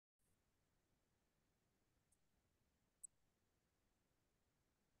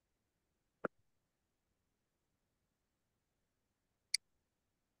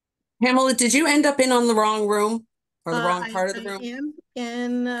Pamela, did you end up in on the wrong room or the wrong I part of the I room? am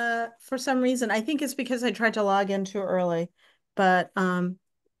in for some reason. I think it's because I tried to log in too early. But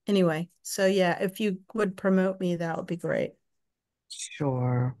anyway, so yeah, if you would promote me, that would be great.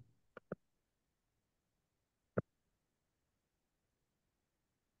 Sure.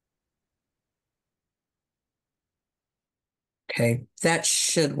 Okay, that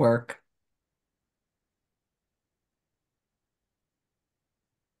should work.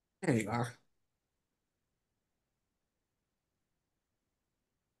 There you are.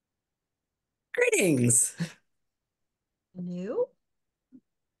 Greetings. New?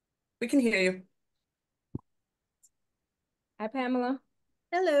 We can hear you. Hi, Pamela.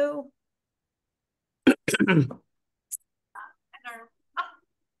 Hello.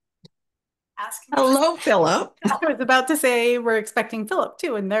 Asking. Hello, Philip. I was about to say we're expecting Philip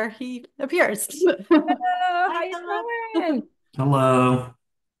too, and there he appears. Hello, how Hi, you Philip. doing? Hello.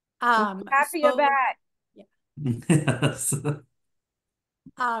 Happy you're So back. yeah. Yes.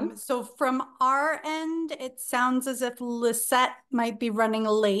 So from our end, it sounds as if Lisette might be running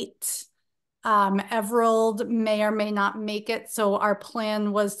late. Everald may or may not make it. So our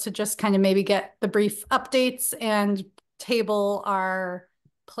plan was to just kind of maybe get the brief updates and table our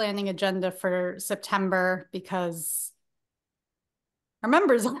planning agenda for September because our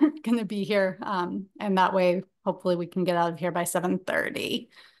members aren't going to be here. And that way, hopefully we can get out of here by 7:30.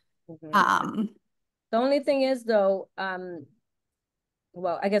 The only thing is though,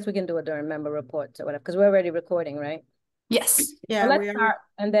 well, I guess we can do it during member reports or whatever, because we're already recording, right? Yes. Yeah, Well, let's we are. start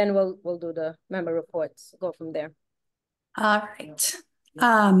and then we'll do the member reports, go from there. All right.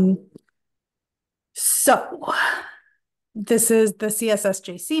 So this is the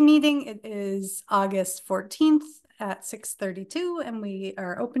CSSJC meeting. It is August 14th at 6:32 and we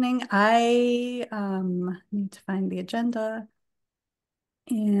are opening. I need to find the agenda.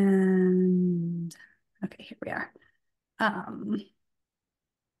 And okay, here we are.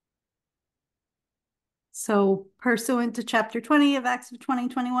 So pursuant to Chapter 20 of Acts of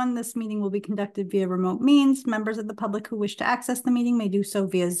 2021, this meeting will be conducted via remote means. Members of the public who wish to access the meeting may do so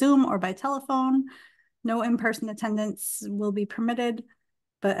via Zoom or by telephone. No in-person attendance will be permitted,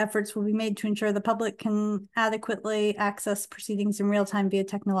 but efforts will be made to ensure the public can adequately access proceedings in real time via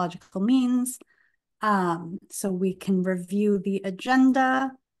technological means. So we can review the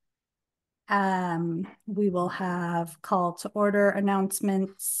agenda. We will have call to order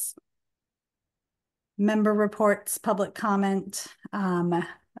announcements, member reports, public comment.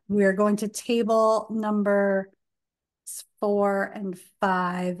 We are going to table number 4 and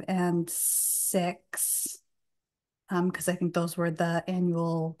 5 and 6 because I think those were the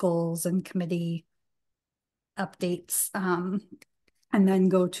annual goals and committee updates. And then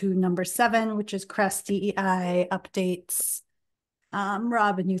go to number 7, which is CREST DEI updates,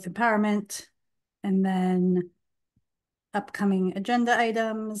 Rob and youth empowerment, and then upcoming agenda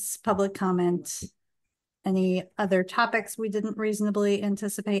items, public comment, any other topics we didn't reasonably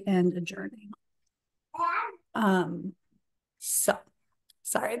anticipate, and adjourning. So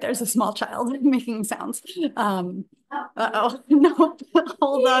sorry, there's a small child making sounds. Uh-oh, no,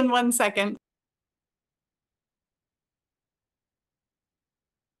 hold on 1 second.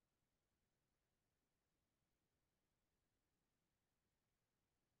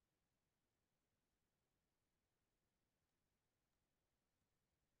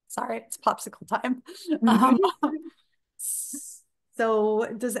 Sorry, it's popsicle time. So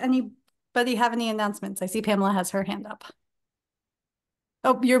does anybody have any announcements? I see Pamela has her hand up.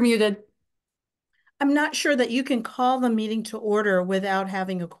 Oh, you're muted. I'm not sure that you can call the meeting to order without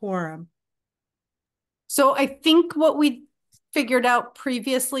having a quorum. So I think what we figured out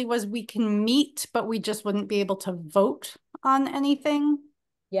previously was we can meet, but we just wouldn't be able to vote on anything.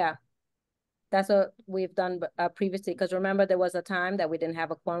 Yeah, that's what we've done previously, because remember there was a time that we didn't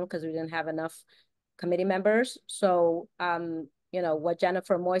have a quorum because we didn't have enough committee members. So, you know, what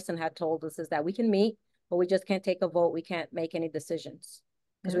Jennifer Moisten had told us is that we can meet, but we just can't take a vote. We can't make any decisions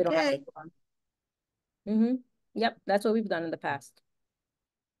because we don't have a quorum. Yep, that's what we've done in the past.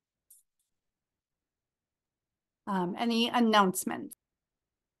 Any announcements?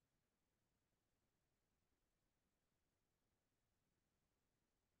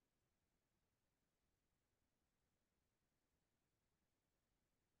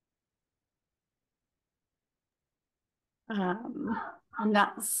 I'm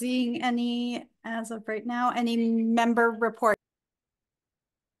not seeing any as of right now. Any member report?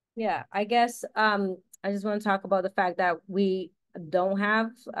 Yeah, I guess I just want to talk about the fact that we don't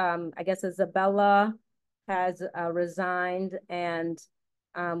have I guess Isabella has resigned, and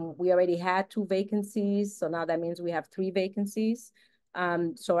we already had 2 vacancies, so now that means we have 3 vacancies.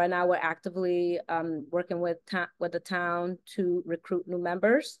 So right now we're actively working with the town to recruit new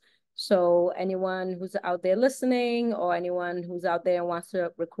members. So anyone who's out there listening, or anyone who's out there and wants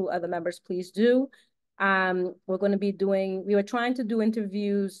to recruit other members, please do. We're going to be we were trying to do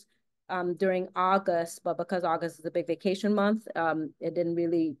interviews during August, but because August is a big vacation month, it didn't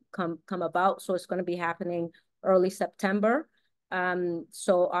really come about. So it's going to be happening early September.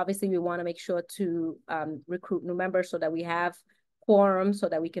 So obviously we want to make sure to recruit new members so that we have quorum, so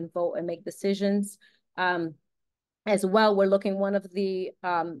that we can vote and make decisions. As well, we're looking, one of the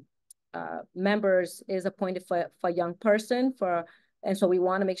members is appointed for young person, and so we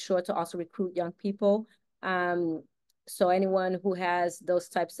want to make sure to also recruit young people. So anyone who has those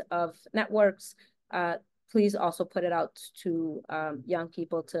types of networks, please also put it out to young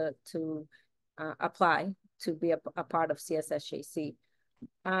people to apply to be a part of CSSJC.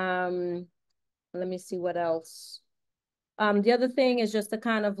 Let me see what else. The other thing is just the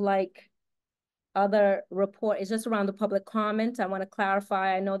kind of like other report is just around the public comment. I want to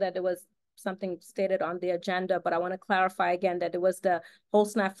clarify. I know that there was something stated on the agenda, but I want to clarify again that it was the whole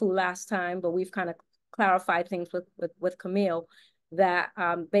snafu last time, but we've kind of clarified things with Camille that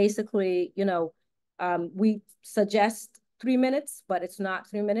basically, you know, we suggest 3 minutes, but it's not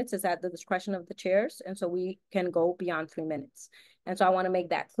 3 minutes. It's at the discretion of the chairs. And so we can go beyond 3 minutes. And so I want to make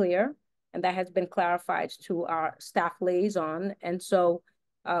that clear. And that has been clarified to our staff liaison. And so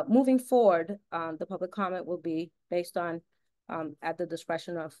moving forward, the public comment will be based on at the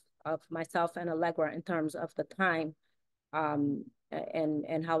discretion of myself and Allegra in terms of the time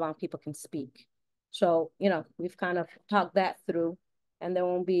and how long people can speak. So, you know, we've kind of talked that through, and there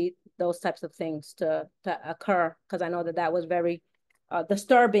won't be those types of things to occur, because I know that was very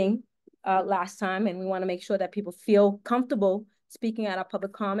disturbing last time, and we want to make sure that people feel comfortable speaking at our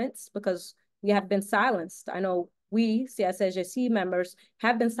public comments, because we have been silenced. I know we, CSSJC members,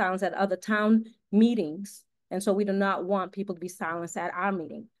 have been silenced at other town meetings, and so we do not want people to be silenced at our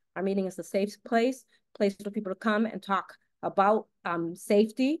meeting. Our meeting is a safe place for people to come and talk about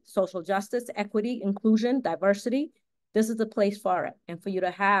safety, social justice, equity, inclusion, diversity. This is the place for it, and for you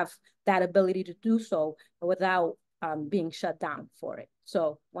to have that ability to do so without being shut down for it.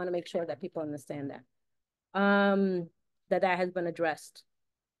 So want to make sure that people understand that, that has been addressed.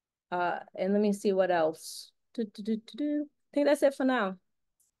 And let me see what else. I think that's it for now.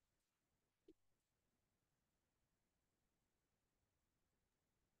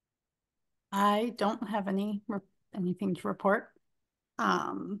 I don't have anything to report.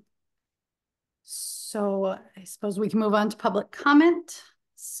 So I suppose we can move on to public comment.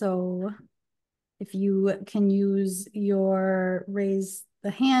 So if you can use your raise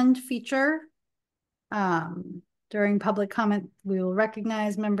the hand feature, during public comment, we will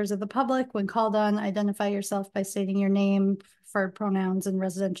recognize members of the public. When called on, identify yourself by stating your name, preferred pronouns, and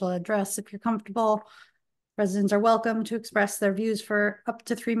residential address if you're comfortable. Residents are welcome to express their views for up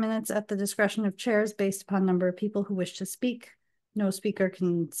to 3 minutes at the discretion of chairs based upon number of people who wish to speak. No speaker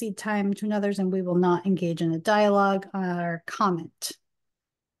can cede time to others, and we will not engage in a dialogue or comment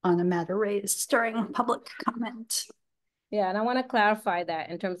on a matter raised during public comment. Yeah, and I want to clarify that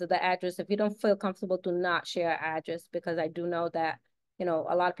in terms of the address. If you don't feel comfortable, do not share address, because I do know that, you know,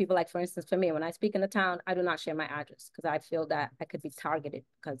 a lot of people, like for instance, for me, when I speak in the town, I do not share my address because I feel that I could be targeted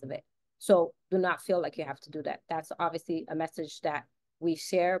because of it. So do not feel like you have to do that. That's obviously a message that we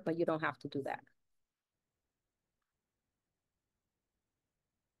share, but you don't have to do that.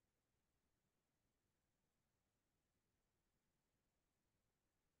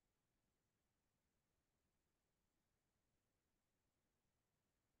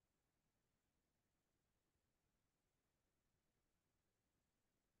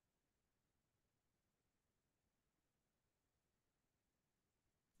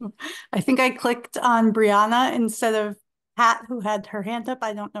 I think I clicked on Brianna instead of Pat, who had her hand up.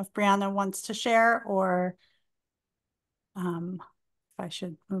 I don't know if Brianna wants to share, or if I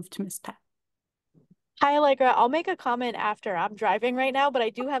should move to Miss Pat. Hi, Allegra. I'll make a comment after. I'm driving right now, but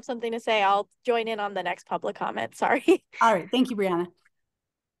I do have something to say. I'll join in on the next public comment. Sorry. All right. Thank you, Brianna.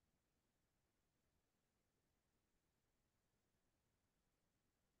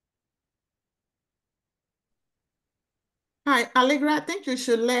 Hi, Allegra. I think you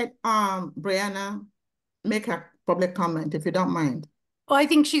should let Brianna make a public comment if you don't mind. Well, I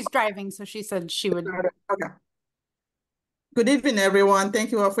think she's driving, so she said she would. Okay. Good evening, everyone.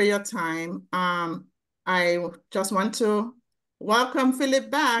 Thank you all for your time. I just want to welcome Philip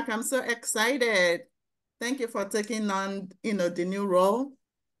back. I'm so excited. Thank you for taking on, the new role.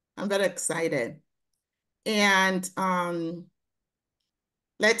 I'm very excited. And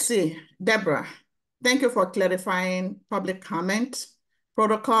let's see, Deborah, thank you for clarifying public comment.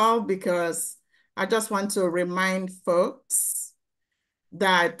 protocol because I just want to remind folks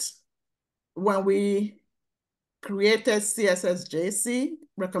that when we created CSSJC,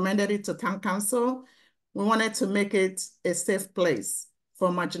 recommended it to town council, we wanted to make it a safe place for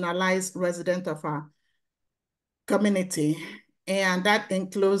marginalized residents of our community. And that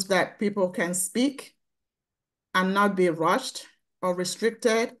includes that people can speak and not be rushed or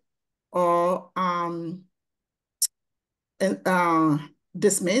restricted or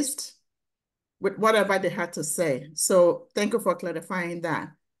dismissed with whatever they had to say. So thank you for clarifying that.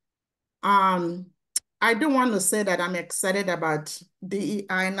 I do want to say that I'm excited about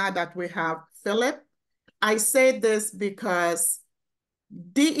DEI now that we have Philip. I say this because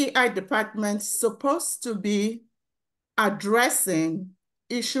DEI department is supposed to be addressing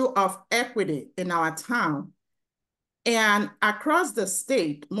issue of equity in our town. And across the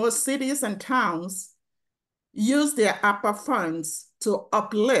state, most cities and towns use their ARPA funds to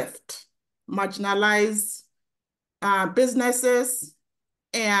uplift marginalized businesses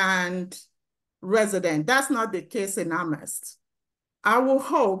and residents. That's not the case in Amherst. I will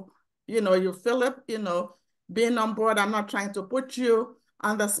hope, you, Philip, being on board, I'm not trying to put you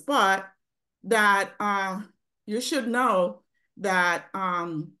on the spot, that you should know that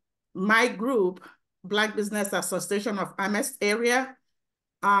my group, Black Business Association of Amherst area,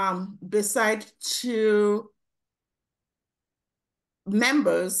 beside two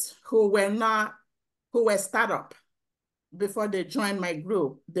members who were startup before they joined my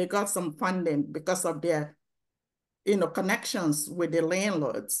group, they got some funding because of their connections with the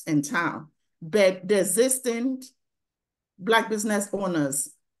landlords in town. But the existing Black business owners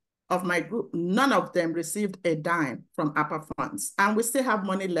of my group, none of them received a dime from ARPA funds, and we still have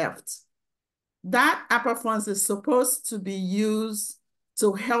money left. That ARPA funds is supposed to be used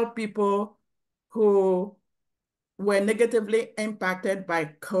to help people who were negatively impacted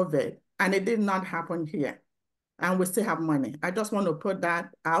by COVID, and it did not happen here. And we still have money. I just want to put that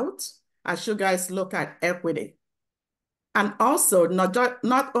out as you guys look at equity. And also, not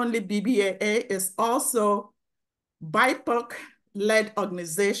only BBAA, is also BIPOC-led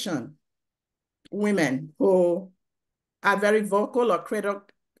organization, women who are very vocal or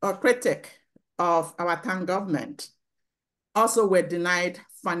critic of our town government, also were denied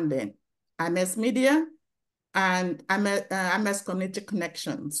funding. MS Media and MS Community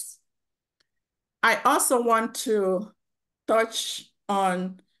Connections. I also want to touch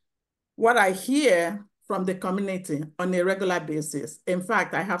on what I hear from the community on a regular basis. In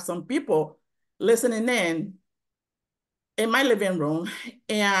fact, I have some people listening in my living room,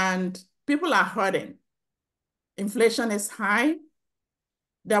 and people are hurting. Inflation is high.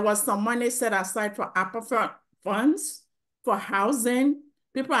 There was some money set aside for ARPA funds for housing.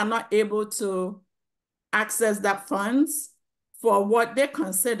 People are not able to access that funds for what they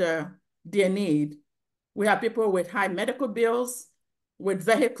consider their need. We have people with high medical bills, with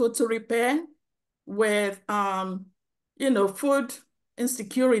vehicle to repair, with food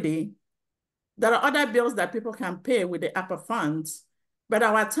insecurity. There are other bills that people can pay with the ARPA funds, but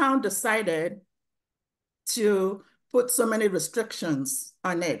our town decided to put so many restrictions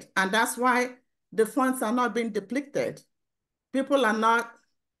on it. And that's why the funds are not being depleted. People are not,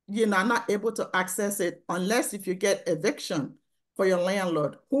 not able to access it unless if you get eviction for your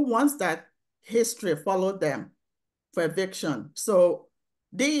landlord. Who wants that history follow them for eviction? So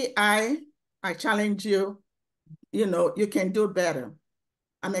DEI, I challenge you, you can do better.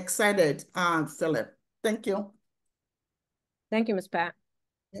 I'm excited, Philip. Thank you. Thank you, Ms. Pat.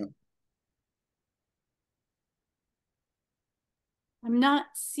 Yeah. I'm not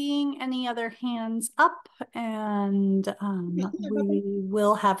seeing any other hands up, and we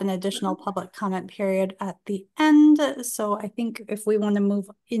will have an additional public comment period at the end. So I think if we want to move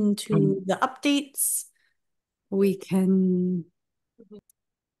into the updates, we can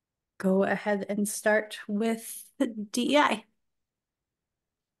go ahead and start with DEI.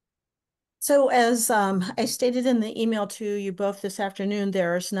 So as I stated in the email to you both this afternoon,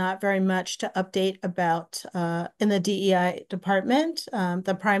 there's not very much to update about in the DEI department.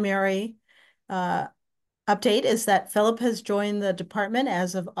 The primary update is that Philip has joined the department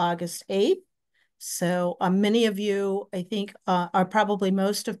as of August 8th. So many of you, I think, are probably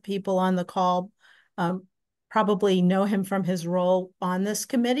most of people on the call probably know him from his role on this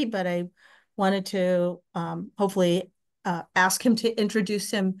committee, but I wanted to hopefully ask him to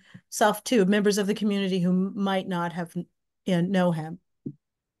introduce himself to members of the community who might not have know him.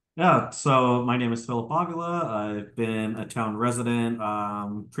 Yeah, so my name is Philip Avila. I've been a town resident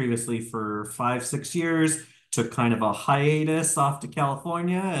previously for 5-6 years. took kind of a hiatus off to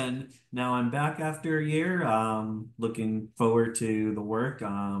California, and now I'm back after a year. Looking forward to the work.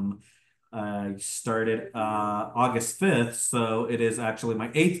 I started August 5th, so it is actually my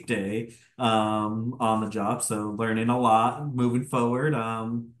 8th day on the job. So learning a lot, moving forward.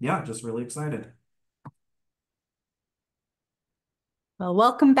 Yeah, just really excited. Well,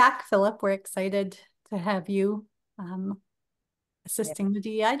 welcome back, Philip. We're excited to have you assisting the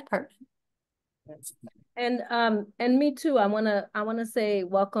DEI department. And me too. I wanna say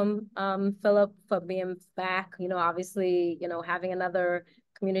welcome, Philip, for being back. You know, obviously, you know, having another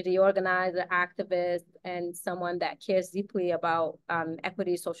community organizer, activist, and someone that cares deeply about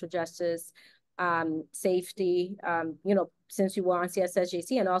equity, social justice, safety. You know, since you were on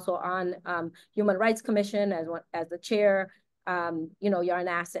CSSJC and also on Human Rights Commission as the chair, you know, you're an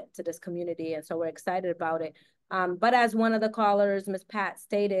asset to this community, and so we're excited about it. But as one of the callers, Ms. Pat,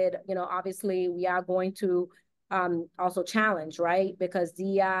 stated, you know, obviously we are going to also challenge, right? Because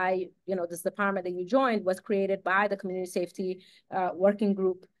DEI, you know, this department that you joined was created by the Community Safety Working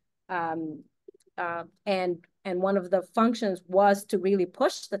Group. And one of the functions was to really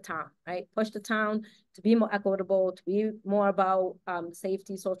push the town, right? Push the town to be more equitable, to be more about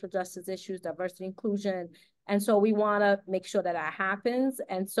safety, social justice issues, diversity, inclusion. And so we want to make sure that that happens.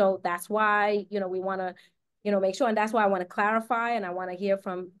 And so that's why, you know, we want to, you know, make sure. And that's why I want to clarify, and I want to hear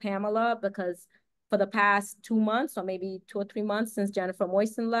from Pamela, because for the past 2 months, or maybe 2 or 3 months since Jennifer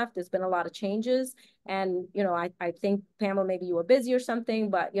Moisten left, there's been a lot of changes. And, you know, I think, Pamela, maybe you were busy or something,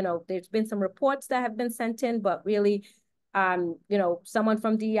 but, you know, there's been some reports that have been sent in, but really, you know, someone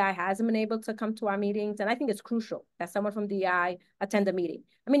from DEI hasn't been able to come to our meetings. And I think it's crucial that someone from DEI attend a meeting.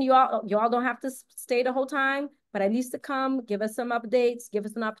 I mean, you all don't have to stay the whole time, but at least to come, give us some updates, give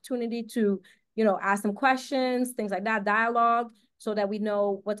us an opportunity to, you know, ask some questions, things like that, dialogue, so that we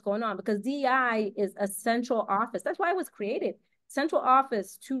know what's going on. Because DEI is a central office. That's why it was created. Central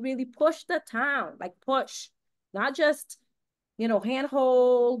office to really push the town, like push, not just, you know,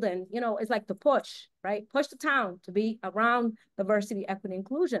 handhold, and, you know, it's like the push, right? Push the town to be around diversity, equity,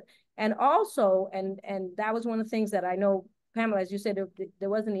 inclusion. And also, and that was one of the things that I know, Pamela, as you said, there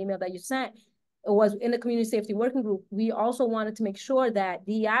was an email that you sent. It was in the Community Safety Working Group. We also wanted to make sure that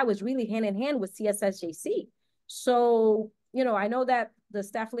DEI was really hand in hand with CSSJC. So, you know, I know that the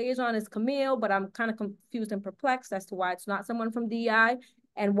staff liaison is Camille, but I'm kind of confused and perplexed as to why it's not someone from DEI,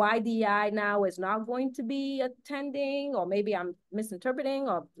 and why DEI now is not going to be attending, or maybe I'm misinterpreting,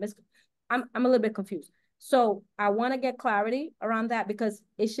 or I'm a little bit confused. So I want to get clarity around that, because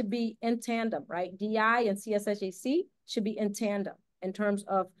it should be in tandem, right? DEI and CSSJC should be in tandem in terms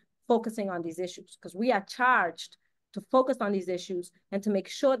of focusing on these issues, because we are charged to focus on these issues and to make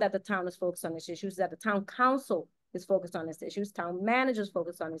sure that the town is focused on these issues, that the town council is focused on these issues, town managers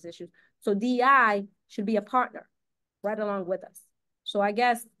focused on these issues. So DEI should be a partner right along with us. So I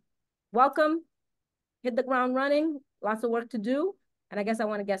guess, welcome, hit the ground running, lots of work to do. And I guess I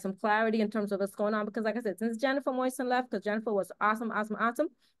want to get some clarity in terms of what's going on, because like I said, since Jennifer Moisten left, because Jennifer was awesome,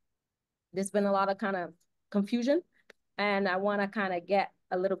 there's been a lot of kind of confusion. And I want to kind of get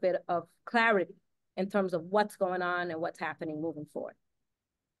a little bit of clarity in terms of what's going on and what's happening moving forward.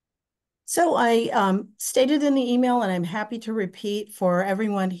 So I stated in the email, and I'm happy to repeat for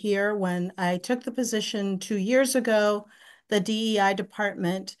everyone here, when I took the position 2 years ago, the DEI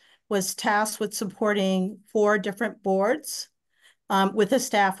department was tasked with supporting 4 different boards with a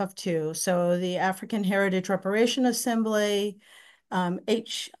staff of 2. So the African Heritage Reparation Assembly,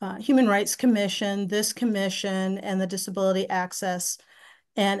 Human Rights Commission, this commission, and the Disability Access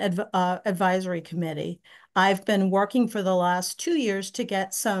and Advisory Committee. I've been working for the last 2 years to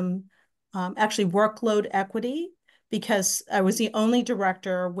get some actually workload equity, because I was the only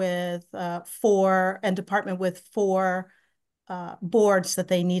director with 4 and department with 4 boards that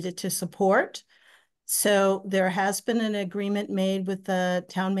they needed to support. So there has been an agreement made with the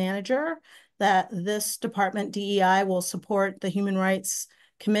town manager that this department, DEI, will support the Human Rights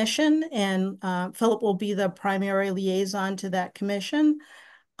Commission, and Philip will be the primary liaison to that commission.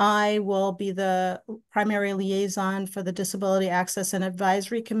 I will be the primary liaison for the Disability Access and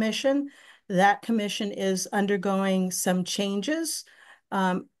Advisory Commission. That commission is undergoing some changes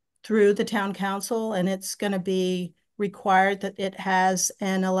through the town council, and it's going to be required that it has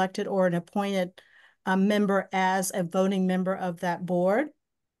an elected or an appointed member as a voting member of that board.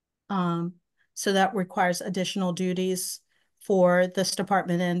 So that requires additional duties for this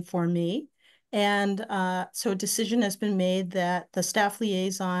department and for me. And so a decision has been made that the staff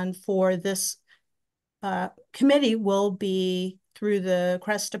liaison for this committee will be through the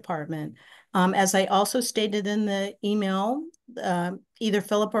CREST department. As I also stated in the email, either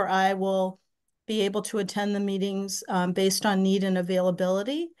Philip or I will be able to attend the meetings based on need and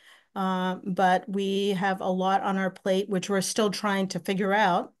availability. But we have a lot on our plate, which we're still trying to figure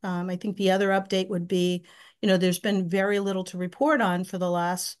out. I think the other update would be, there's been very little to report on for the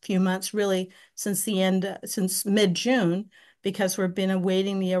last few months, really since mid-June, because we've been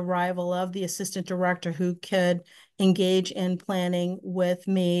awaiting the arrival of the assistant director who could engage in planning with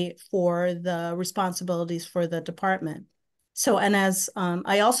me for the responsibilities for the department. So, and as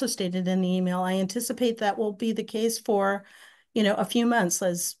I also stated in the email, I anticipate that will be the case for, a few months.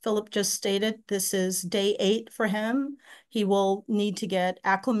 As Philip just stated, this is day 8 for him. He will need to get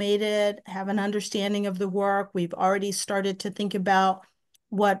acclimated, have an understanding of the work. We've already started to think about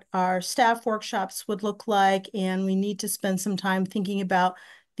what our staff workshops would look like, and we need to spend some time thinking about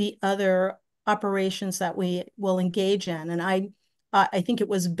the other operations that we will engage in. And I think it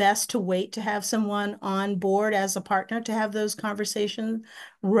was best to wait to have someone on board as a partner to have those conversations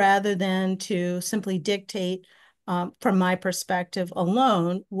rather than to simply dictate, from my perspective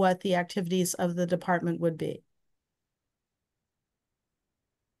alone, what the activities of the department would be.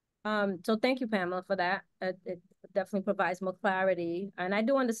 So thank you, Pamela, for that. It definitely provides more clarity. And I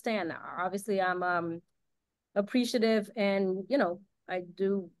do understand now. Obviously, I'm appreciative, and, I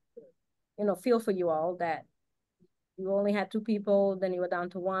do, feel for you all that you only had 2 people, then you were down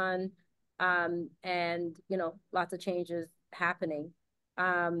to 1, and, lots of changes happening.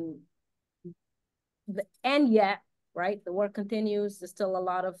 And yet, right, the work continues. There's still a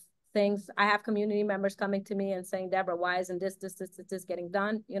lot of things. I have community members coming to me and saying, Deborah, why isn't this getting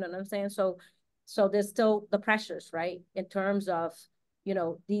done? You know what I'm saying? So there's still the pressures, right, in terms of,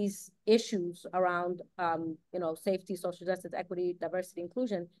 these issues around, safety, social justice, equity, diversity,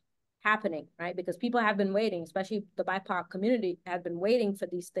 inclusion happening, right? Because people have been waiting, especially the BIPOC community had been waiting for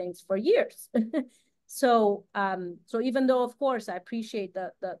these things for years. So even though, of course, I appreciate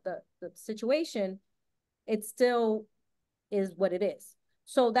the situation, it still is what it is.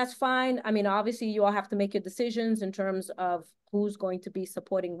 So that's fine. I mean, obviously, you all have to make your decisions in terms of who's going to be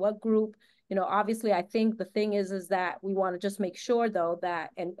supporting what group. Obviously, I think the thing is that we want to just make sure, though,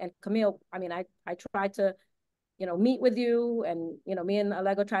 that, and Camille, I mean, I tried to, meet with you, and, me and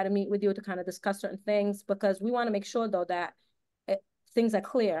Alego try to meet with you to kind of discuss certain things, because we want to make sure, though, that things are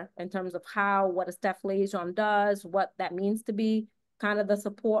clear in terms of what a staff liaison does, what that means to be kind of the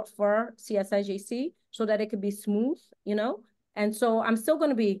support for CSIJC, so that it could be smooth, And so I'm still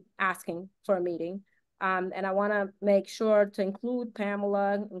going to be asking for a meeting. And I want to make sure to include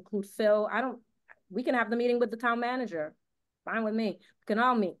Pamela, include Phil. We can have the meeting with the town manager. Fine with me. We can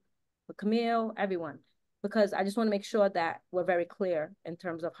all meet with Camille, everyone, because I just want to make sure that we're very clear in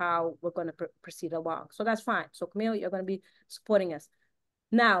terms of how we're going to proceed along. So that's fine. So Camille, you're going to be supporting us.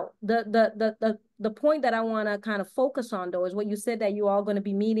 Now, the point that I want to kind of focus on, though, is what you said, that you all going to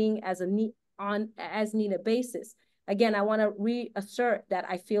be meeting as needed basis. Again, I want to reassert that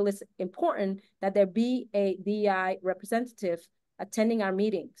I feel it's important that there be a DEI representative attending our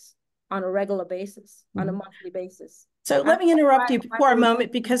meetings on a regular basis, on a monthly basis. So let me interrupt you for a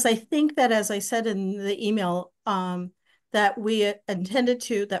moment, because I think that, as I said in the email, that we intended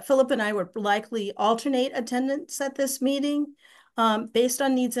that Philip and I would likely alternate attendance at this meeting, based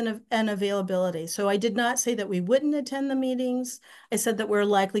on needs and availability. So I did not say that we wouldn't attend the meetings. I said that we're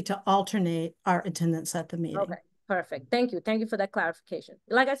likely to alternate our attendance at the meeting. Okay, perfect. Thank you. Thank you for that clarification.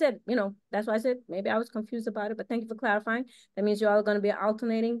 Like I said, that's why I said maybe I was confused about it, but thank you for clarifying. That means you're all going to be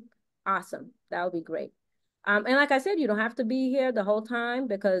alternating. Awesome. That would be great. And like I said, you don't have to be here the whole time,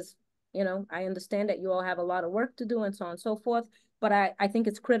 because, I understand that you all have a lot of work to do and so on and so forth. But I think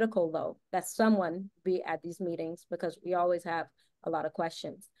it's critical, though, that someone be at these meetings, because we always have a lot of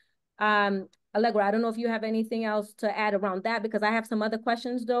questions. Allegra, I don't know if you have anything else to add around that, because I have some other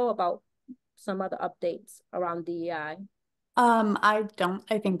questions, though, about some other updates around DEI. I don't.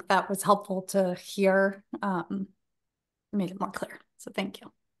 I think that was helpful to hear. Made it more clear. So thank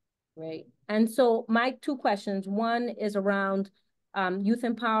you. Great. And so my 2 questions, one is around Youth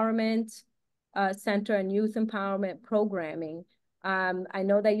Empowerment Center and Youth Empowerment Programming. I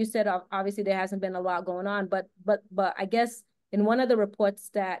know that you said obviously there hasn't been a lot going on, but I guess in one of the reports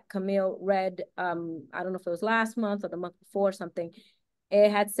that Camille read, I don't know if it was last month or the month before or something, it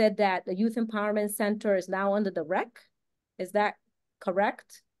had said that the Youth Empowerment Center is now under the rec. Is that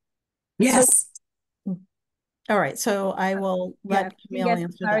correct? Yes. All right, so I will let Camille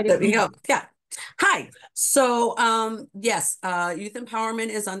answer that. There we go. Yeah. Hi. So yes, youth empowerment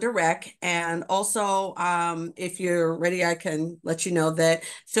is under rec. And also, if you're ready, I can let you know that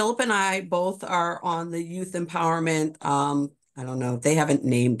Philip and I both are on the youth empowerment. I don't know, they haven't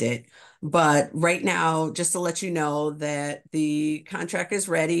named it. But right now, just to let you know that the contract is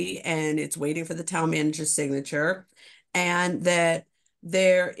ready and it's waiting for the town manager's signature, and that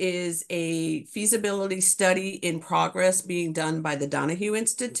there is a feasibility study in progress being done by the Donahue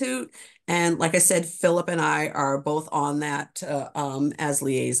Institute. And like I said, Philip and I are both on that as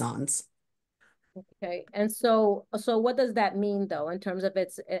liaisons. Okay, and so what does that mean though, in terms of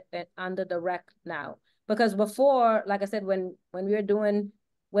it's under the rec now? Because before, like I said, when we were doing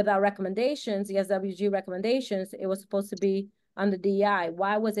with our recommendations, the SWG recommendations, it was supposed to be under DEI.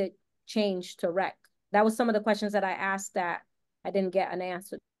 Why was it changed to rec? That was some of the questions that I asked that I didn't get an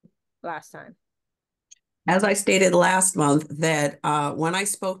answer last time. As I stated last month, that when I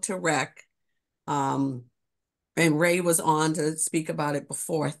spoke to rec, and Ray was on to speak about it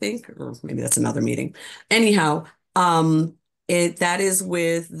before, I think, or maybe that's another meeting. Anyhow, that is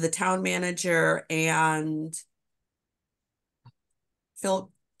with the town manager and Phil.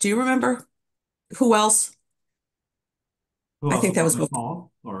 Do you remember who else? Who I else think was that on was the before.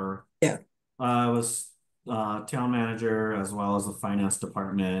 call? Or Yeah. it was town manager as well as the finance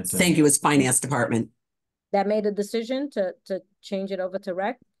department. Thank you. It's finance department. That made a decision to change it over to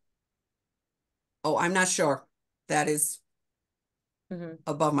rec? Oh, I'm not sure. That is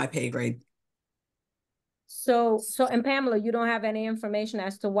above my pay grade. So and Pamela, you don't have any information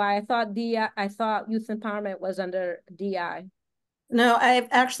as to why? I thought youth empowerment was under DI. No,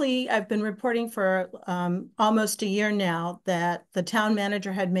 I've been reporting for almost a year now that the town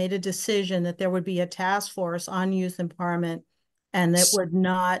manager had made a decision that there would be a task force on youth empowerment, and that would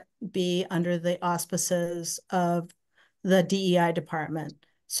not be under the auspices of the DEI department.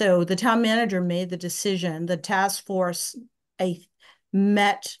 So the town manager made the decision. The task force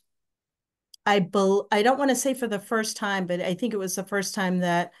met, I don't want to say for the first time, but I think it was the first time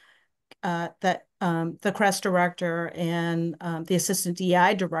that the CREST director and the assistant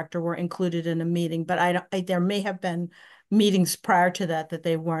DEI director were included in a meeting, but there may have been meetings prior to that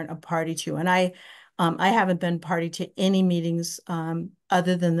they weren't a party to. And I haven't been party to any meetings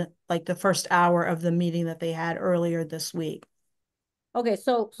other than the first hour of the meeting that they had earlier this week. Okay,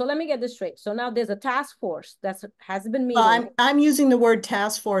 so let me get this straight. So now there's a task force that has been meeting. Well, I'm using the word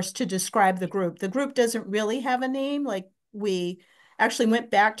task force to describe the group. The group doesn't really have a name. We actually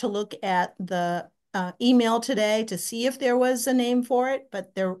went back to look at the email today to see if there was a name for it,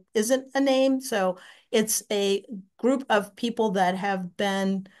 but there isn't a name. So it's a group of people that have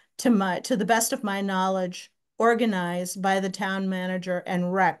been, to the best of my knowledge, organized by the town manager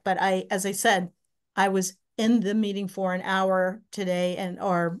and rec. But as I said, I was in the meeting for an hour today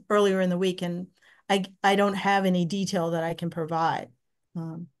or earlier in the week, and I don't have any detail that I can provide.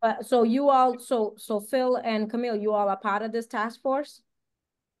 So you all, so Phil and Camille, you all are part of this task force?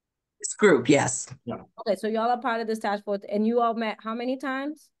 This group, yes. Yeah. Okay, so you all are part of this task force, and you all met how many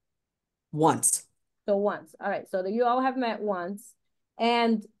times? Once. So once. All right, so you all have met once,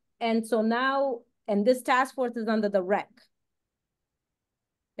 and so now, and this task force is under the rec.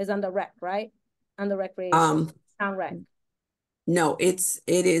 Is under rec, right? Under recreation, town rec. No, it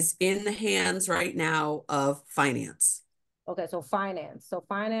is in the hands right now of finance. Okay, so finance. So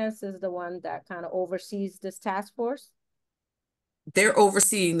finance is the one that kind of oversees this task force? They're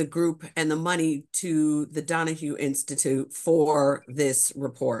overseeing the group and the money to the Donahue Institute for this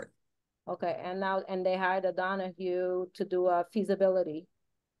report. Okay, and they hired a Donahue to do a feasibility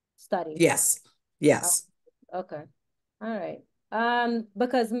study. Yes, yes. Okay, all right.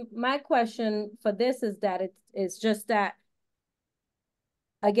 Because my question for this is that it's just that,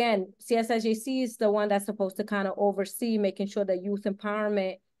 again, CSSJC is the one that's supposed to kind of oversee making sure that youth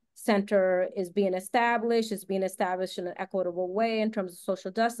empowerment center is being established, in an equitable way in terms of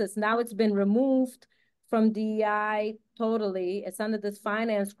social justice. Now it's been removed from DEI totally. It's under this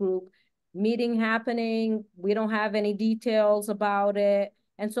finance group. Meeting happening, we don't have any details about it.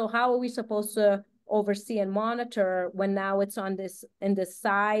 And so how are we supposed to oversee and monitor when now it's on in this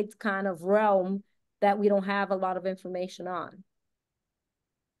side kind of realm that we don't have a lot of information on?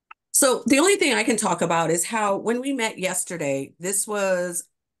 So the only thing I can talk about is how when we met yesterday, this was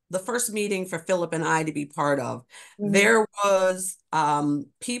the first meeting for Philip and I to be part of. There was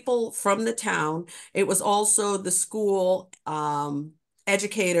people from the town. It was also the school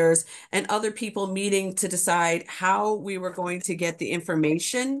educators and other people meeting to decide how we were going to get the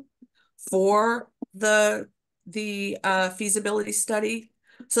information for the feasibility study.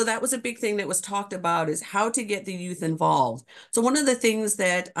 So that was a big thing that was talked about, is how to get the youth involved. So one of the things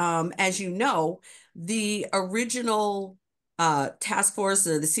that, as you know, the original task force,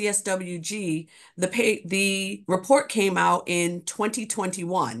 or the CSWG, the report came out in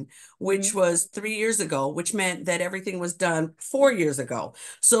 2021, which was 3 years ago, which meant that everything was done 4 years ago.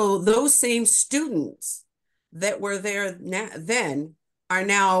 So those same students that were there then are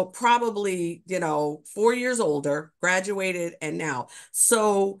now probably, 4 years older, graduated, and now.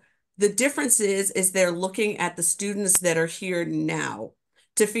 So the difference is they're looking at the students that are here now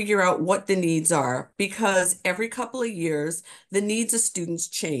to figure out what the needs are, because every couple of years, the needs of students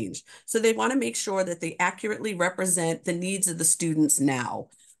change. So they want to make sure that they accurately represent the needs of the students now.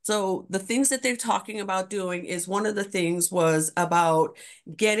 So the things that they're talking about doing is, one of the things was about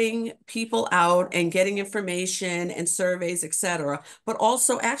getting people out and getting information and surveys, etc., but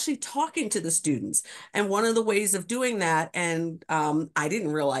also actually talking to the students. And one of the ways of doing that, and I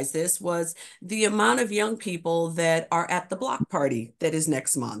didn't realize this, was the amount of young people that are at the block party that is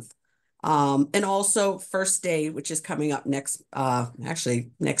next month. And also First Day, which is coming up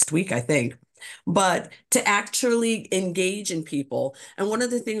actually next week, I think. But to actually engage in people. And one of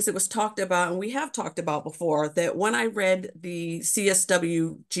the things that was talked about, and we have talked about before, that when I read the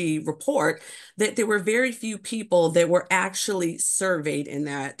CSWG report, that there were very few people that were actually surveyed in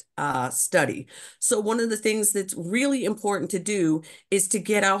that study. So one of the things that's really important to do is to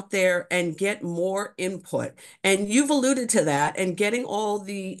get out there and get more input. And you've alluded to that, and getting all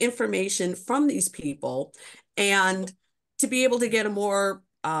the information from these people, and to be able to get a more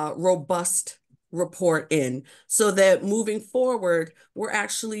robust report in, so that moving forward, we're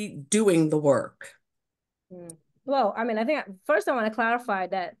actually doing the work. Well, I mean, I think first I want to clarify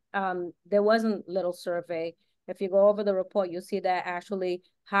that there wasn't little survey. If you go over the report, you'll see that actually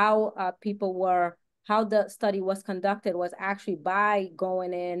how how the study was conducted was actually by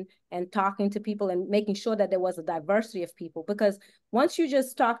going in and talking to people and making sure that there was a diversity of people. Because once you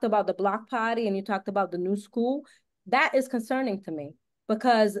just talked about the block party and you talked about the new school, that is concerning to me,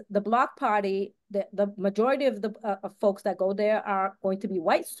 because the block party, the majority of the folks that go there are going to be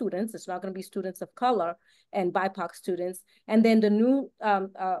white students. It's not going to be students of color and BIPOC students, and then the new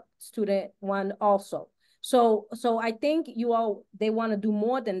student one also. So I think they want to do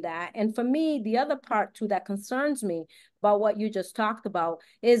more than that. And for me, the other part too that concerns me about what you just talked about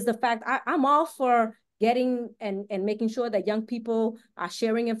is the fact I'm all for getting and making sure that young people are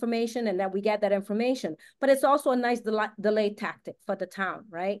sharing information and that we get that information. But it's also a nice delay tactic for the town,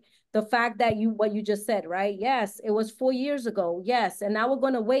 right? The fact that what you just said, right? Yes, it was 4 years ago. Yes. And now we're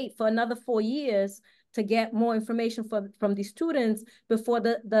going to wait for another 4 years to get more information from these students before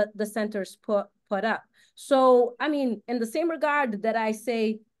the centers put up. So, I mean, in the same regard that I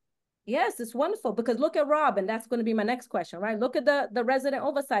say, yes, it's wonderful, because look at Rob, and that's going to be my next question, right? Look at the resident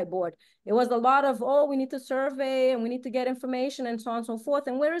oversight board. It was a lot of, oh, we need to survey and we need to get information and so on and so forth.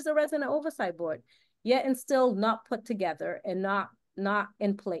 And where is the resident oversight board? Yet and still not put together and not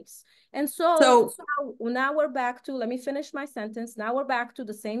in place. And so now we're back to, let me finish my sentence. Now we're back to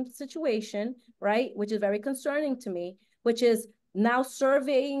the same situation, right? Which is very concerning to me, which is now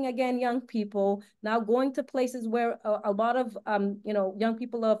surveying again young people, now going to places where a lot of young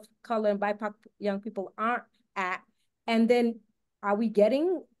people of color and BIPOC young people aren't at. And then are we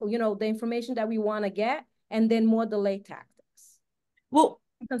getting the information that we want to get? And then more delay tactics. Well,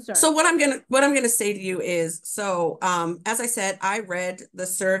 so what I'm gonna say to you is, so as I said, I read the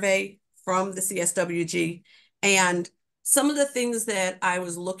survey from the CSWG, and some of the things that I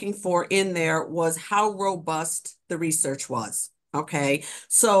was looking for in there was how robust the research was. Okay,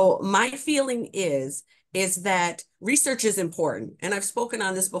 so my feeling is that research is important. And I've spoken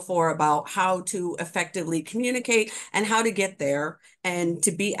on this before about how to effectively communicate and how to get there and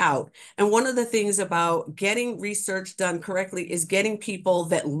to be out. And one of the things about getting research done correctly is getting people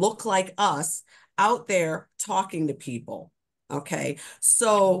that look like us out there talking to people. Okay,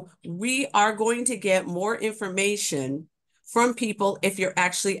 so we are going to get more information from people if you're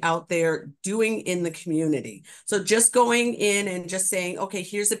actually out there doing in the community. So just going in and just saying, okay,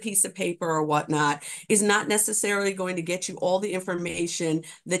 here's a piece of paper or whatnot is not necessarily going to get you all the information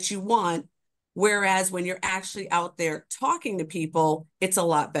that you want. Whereas when you're actually out there talking to people, it's a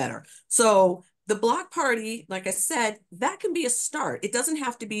lot better. So the block party, like I said, that can be a start. It doesn't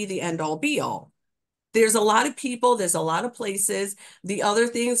have to be the end all be all. There's a lot of people, there's a lot of places. The other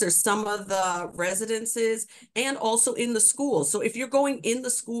things are some of the residences and also in the schools. So if you're going in the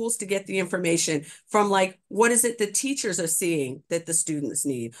schools to get the information from, like, what is it the teachers are seeing that the students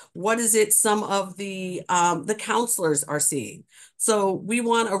need? What is it some of the counselors are seeing? So we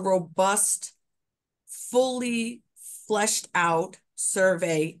want a robust, fully fleshed out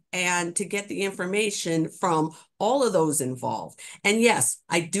survey and to get the information from all of those involved. And yes,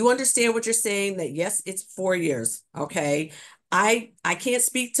 I do understand what you're saying, that yes, it's 4 years. Okay. I can't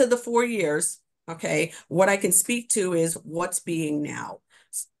speak to the 4 years. Okay. What I can speak to is what's being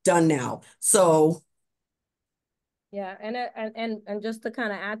done now. So yeah, and just to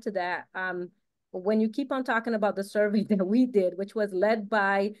kind of add to that, when you keep on talking about the survey that we did, which was led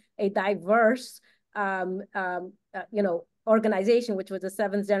by a diverse, organization, which was the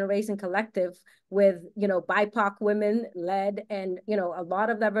Seventh Generation Collective, with BIPOC women led, and a lot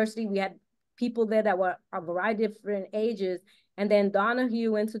of diversity. We had people there that were a variety of different ages, and then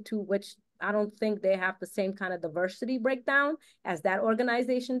Donahue Institute, which I don't think they have the same kind of diversity breakdown as that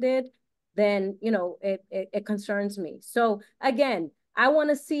organization did, then it concerns me. So again, I want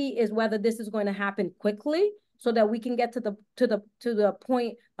to see is whether this is going to happen quickly so that we can get to the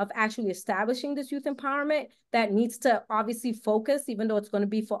point of actually establishing this youth empowerment that needs to obviously focus, even though it's going to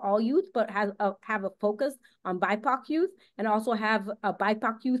be for all youth, but have a focus on BIPOC youth, and also have a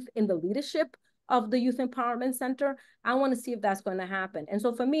BIPOC youth in the leadership of the Youth Empowerment Center. I want to see if that's going to happen. And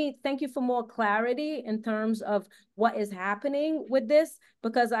so for me, thank you for more clarity in terms of what is happening with this,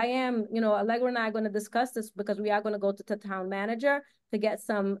 because I am, Allegra and I are going to discuss this, because we are going to go to the town manager to get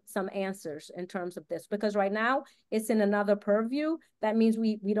some answers in terms of this, because right now it's in another purview. That means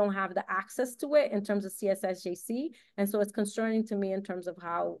we don't have the access to it in terms of CSSJC. And so it's concerning to me in terms of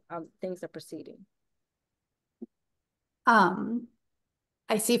how things are proceeding.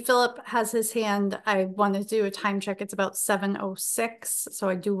 I see Philip has his hand. I want to do a time check. It's about 7:06, so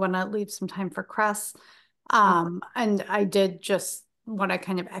I do want to leave some time for Cress. And I did just want to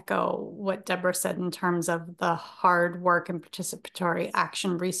kind of echo what Deborah said in terms of the hard work and participatory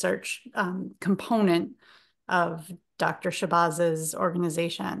action research component of Dr. Shabaz's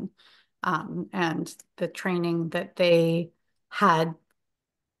organization, and the training that they had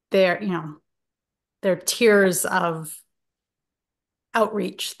there, their tiers of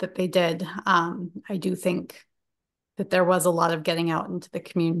outreach that they did. I do think that there was a lot of getting out into the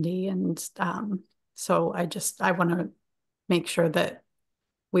community. And so I want to make sure that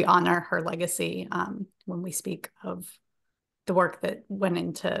we honor her legacy when we speak of the work that went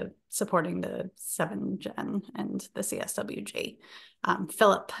into supporting the 7Gen and the CSWG.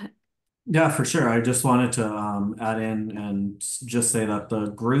 Philip. Yeah, for sure. I just wanted to add in and just say that the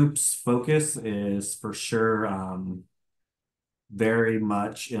group's focus is for sure very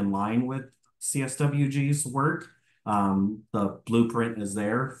much in line with CSWG's work. The blueprint is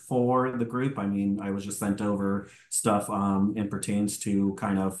there for the group. I mean, I was just sent over stuff and pertains to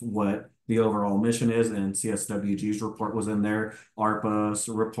kind of what the overall mission is, and CSWG's report was in there. ARPA's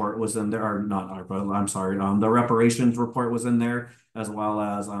report was in there, or not ARPA, I'm sorry. The reparations report was in there, as well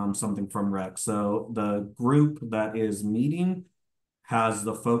as something from REC. So the group that is meeting has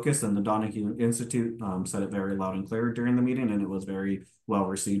the focus, and the Donahue Institute said it very loud and clear during the meeting, and it was very well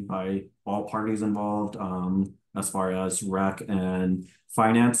received by all parties involved, as far as REC and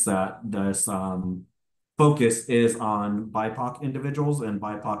finance, that this focus is on BIPOC individuals and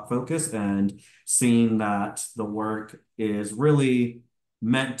BIPOC focus, and seeing that the work is really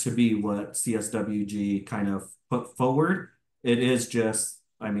meant to be what CSWG kind of put forward. It is just,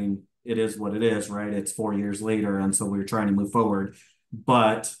 I mean, it is what it is, right? It's 4 years later, and so we're trying to move forward,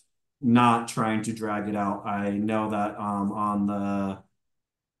 but not trying to drag it out. I know that on the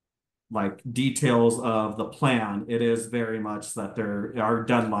details of the plan, it is very much that there are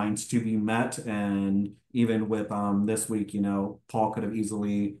deadlines to be met. And even with this week, Paul could have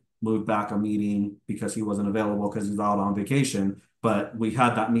easily moved back a meeting because he wasn't available because he's out on vacation. But we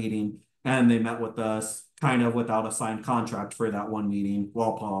had that meeting, and they met with us kind of without a signed contract for that one meeting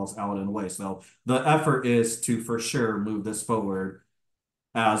while Paul's out and away. So the effort is to for sure move this forward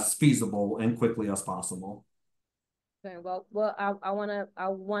as feasible and quickly as possible. Okay, well, I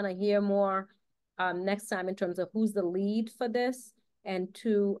wanna hear more next time in terms of who's the lead for this, and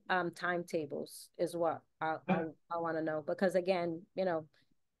two timetables is what I want to know, because again,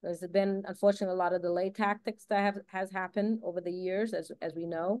 there's been unfortunately a lot of delay tactics that has happened over the years, as we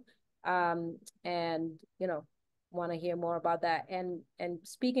know, and want to hear more about that. And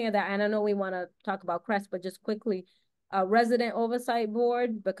speaking of that, and I know we want to talk about CREST, but just quickly, resident oversight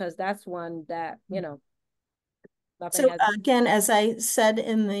board, because that's one that So again, as I said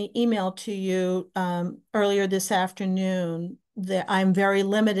in the email to you earlier this afternoon, that I'm very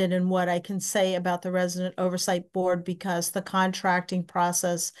limited in what I can say about the Resident Oversight Board, because the contracting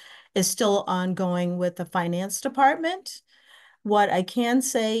process is still ongoing with the finance department. What I can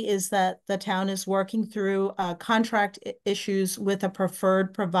say is that the town is working through contract issues with a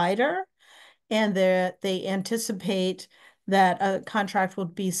preferred provider, and they anticipate that a contract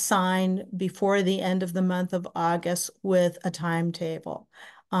would be signed before the end of the month of August with a timetable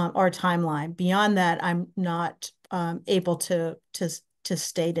or timeline. Beyond that, I'm not able to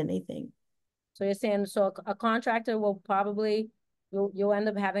state anything. So you're saying, so a contractor will probably, you'll end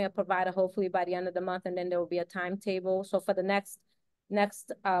up having a provider hopefully by the end of the month, and then there will be a timetable. So for the next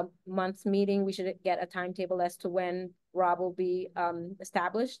month's meeting, we should get a timetable as to when Rob will be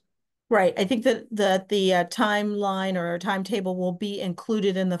established. Right. I think that the timeline or timetable will be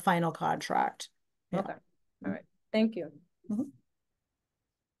included in the final contract. Yeah. Okay. All right. Thank you. Mm-hmm.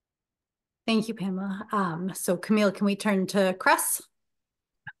 Thank you, Pamela. So Camille, can we turn to Cress?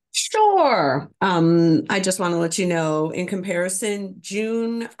 Sure. I just want to let you know, in comparison,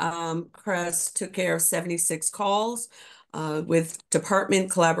 June, Crest took care of 76 calls with department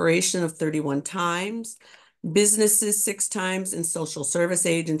collaboration of 31 times, businesses 6 times, and social service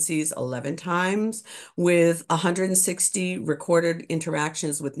agencies 11 times, with 160 recorded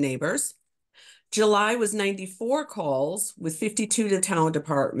interactions with neighbors. July was 94 calls with 52 to town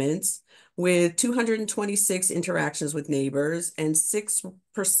departments, with 226 interactions with neighbors, and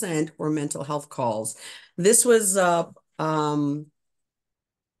 6% were mental health calls. This was from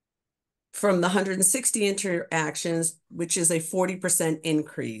the 160 interactions, which is a 40%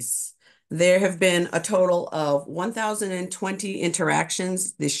 increase. There have been a total of 1,020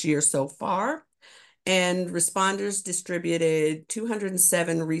 interactions this year so far, and responders distributed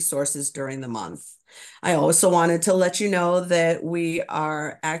 207 resources during the month. I also wanted to let you know that we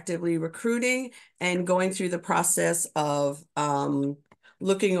are actively recruiting and going through the process of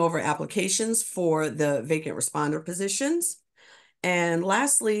looking over applications for the vacant responder positions. And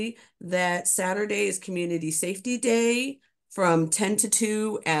lastly, that Saturday is Community Safety Day from 10 to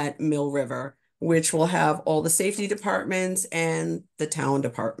 2 at Mill River, which will have all the safety departments and the town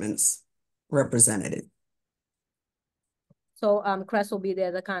departments represented. So Crest will be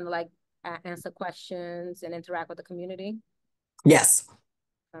there to kind of like answer questions and interact with the community. Yes.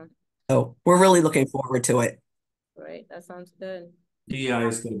 So we're really looking forward to it. Great, that sounds good. DEI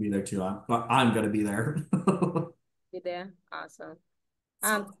is going to be there too. I'm going to be there. Be there, awesome.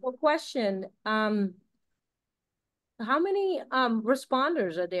 Quick question. How many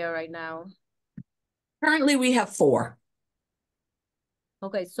responders are there right now? Currently, we have 4.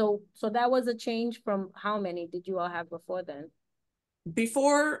 Okay, so that was a change from how many did you all have before then?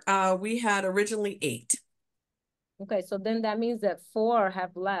 Before, we had originally 8. Okay, so then that means that 4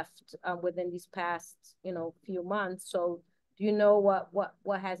 have left within these past, few months. So do you know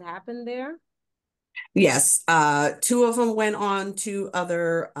what has happened there? Yes, 2 of them went on to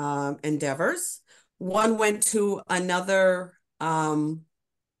other endeavors. One went to another town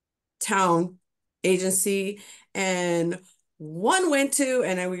agency, and one went to,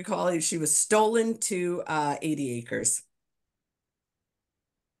 and I would call it, she was stolen to 80 acres.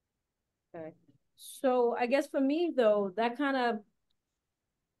 Okay. So I guess for me though, that kind of,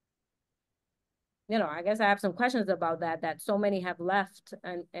 I guess I have some questions about that so many have left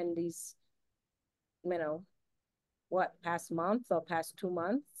and these, what, past month or past 2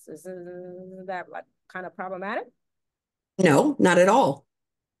 months? Isn't that like kind of problematic? No, not at all.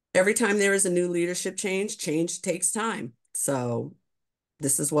 Every time there is a new leadership change takes time. So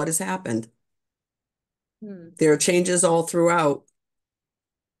this is what has happened. There are changes all throughout.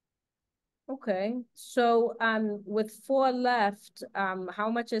 Okay, so with 4 left, how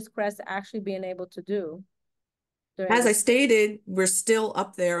much is Crest actually being able to do? As I stated, we're still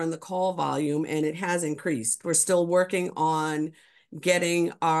up there on the call volume, and it has increased. We're still working on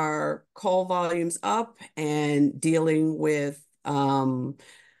getting our call volumes up and dealing with the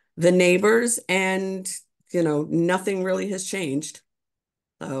neighbors, and nothing really has changed.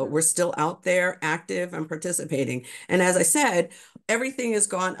 We're still out there active and participating. And as I said, everything has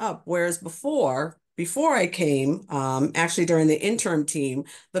gone up. Whereas before I came, actually during the interim team,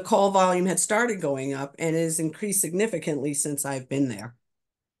 the call volume had started going up and has increased significantly since I've been there.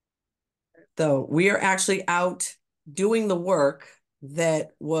 So we are actually out doing the work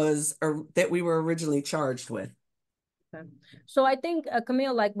that we were originally charged with. Okay. So I think,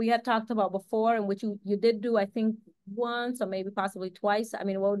 Camille, like we had talked about before, and which you did do, I think, once or maybe possibly twice. I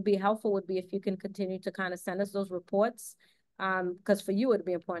mean, what would be helpful would be if you can continue to kind of send us those reports. Because for you, it would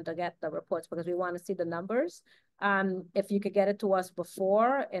be important to get the reports because we want to see the numbers. If you could get it to us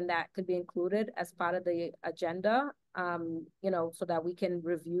before, and that could be included as part of the agenda, so that we can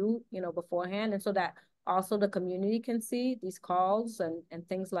review, beforehand, and so that also the community can see these calls and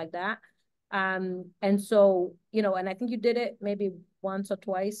things like that. And so, and I think you did it maybe once or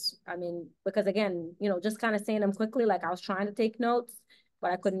twice. I mean, because again, just kind of saying them quickly, like I was trying to take notes,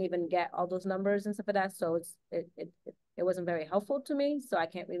 but I couldn't even get all those numbers and stuff like that. So it it wasn't very helpful to me, so I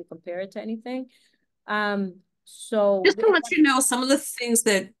can't really compare it to anything. So Just to let you know, some of the things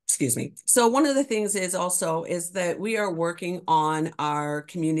that, excuse me. So one of the things is also is that we are working on our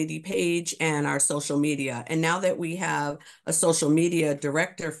community page and our social media. And now that we have a social media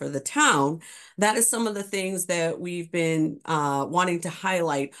director for the town, that is some of the things that we've been wanting to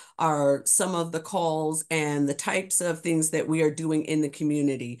highlight are some of the calls and the types of things that we are doing in the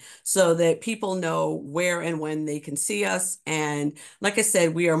community so that people know where and when they can see us. And like I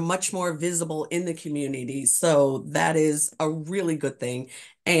said, we are much more visible in the community. So that is a really good thing.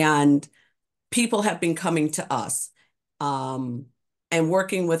 And people have been coming to us and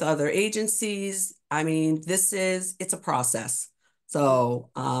working with other agencies. I mean, it's a process.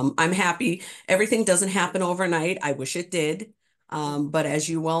 So I'm happy. Everything doesn't happen overnight. I wish it did. But as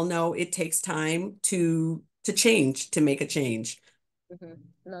you well know, it takes time to change, to make a change.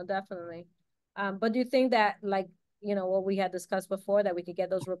 No, definitely. But do you think that, like, you know, what we had discussed before, that we could get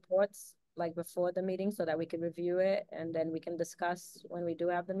those reports like before the meeting so that we can review it and then we can discuss when we do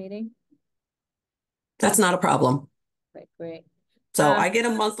have the meeting? That's not a problem. Right, great. So I get a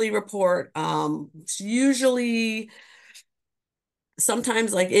monthly report. It's usually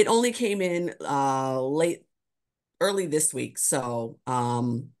sometimes like it only came in early this week. So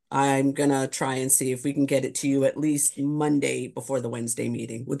I'm gonna try and see if we can get it to you at least Monday before the Wednesday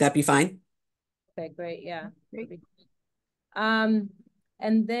meeting. Would that be fine? Okay, great. Yeah. Great.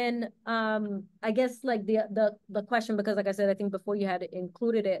 And then I guess like the question, because like I said, I think before you had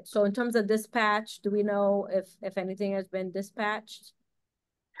included it. So in terms of dispatch, do we know if anything has been dispatched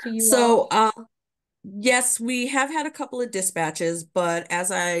to you all? So yes, we have had a couple of dispatches, but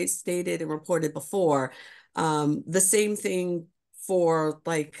as I stated and reported before, the same thing for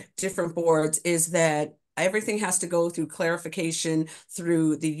like different boards is that everything has to go through clarification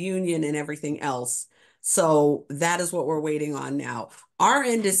through the union and everything else. So that is what we're waiting on now. Our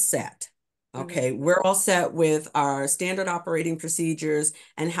end is set. Okay, we're all set with our standard operating procedures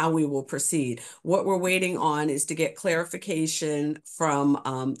and how we will proceed. What we're waiting on is to get clarification from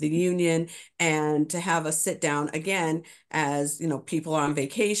the union and to have a sit down again, as you know, people are on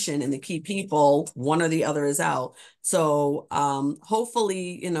vacation and the key people, one or the other is out. So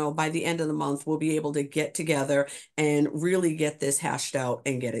hopefully, you know, by the end of the month, we'll be able to get together and really get this hashed out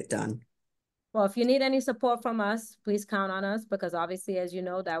and get it done. Well, if you need any support from us, please count on us, because obviously, as you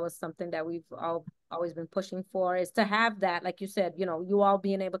know, that was something that we've always been pushing for, is to have that, like you said, you know, you all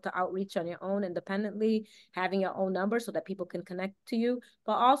being able to outreach on your own independently, having your own number so that people can connect to you,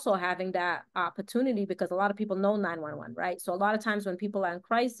 but also having that opportunity, because a lot of people know 911, right? So a lot of times when people are in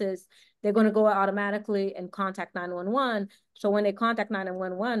crisis, they're going to go automatically and contact 911. So when they contact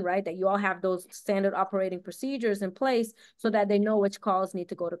 911, right, that you all have those standard operating procedures in place so that they know which calls need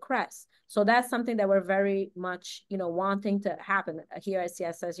to go to CREST. So that's something that we're very much, you know, wanting to happen here at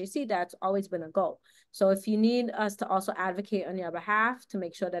CSSGC. That's always been a goal. So if you need us to also advocate on your behalf to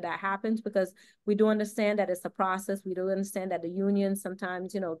make sure that that happens, because we do understand that it's a process. We do understand that the unions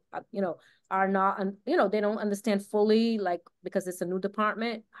sometimes, are not, they don't understand fully, like, because it's a new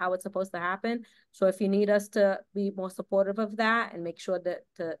department, how it's supposed to happen. So if you need us to be more supportive of that and make sure that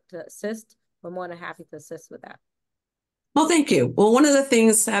to assist, we're more than happy to assist with that. Well, thank you. Well, one of the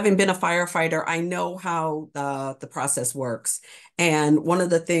things, having been a firefighter, I know how the process works. And one of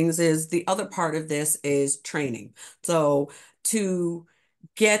the things is the other part of this is training. So to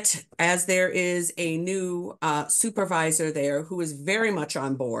get, as there is a new supervisor there who is very much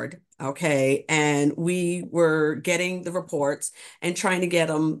on board, okay, and we were getting the reports and trying to get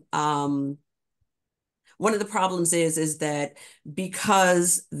them one of the problems is that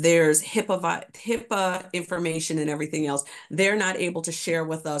because there's HIPAA information and everything else, they're not able to share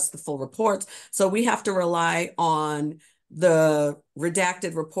with us the full reports. So we have to rely on the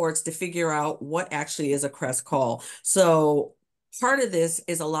redacted reports to figure out what actually is a CREST call. So part of this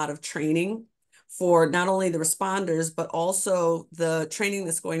is a lot of training for not only the responders, but also the training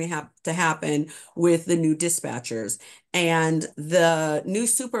that's going to have to happen with the new dispatchers. And the new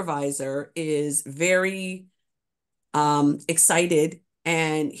supervisor is very excited,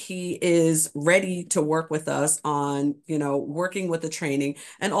 and he is ready to work with us on, working with the training,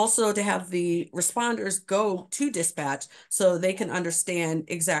 and also to have the responders go to dispatch so they can understand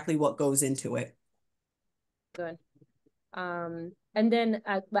exactly what goes into it. Good. And then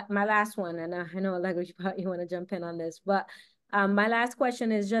my last one, and I know Allegra, you want to jump in on this, but my last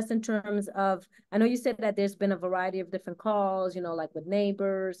question is just in terms of, I know you said that there's been a variety of different calls, like with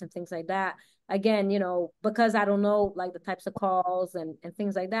neighbors and things like that. Again, because I don't know like the types of calls and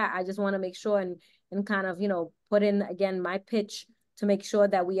things like that, I just want to make sure and kind of, put in again my pitch to make sure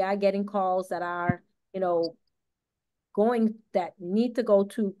that we are getting calls that are, that need to go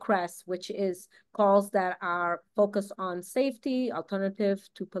to CRESS, which is calls that are focused on safety, alternative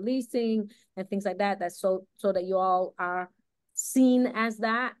to policing, and things like that. That's so that you all are seen as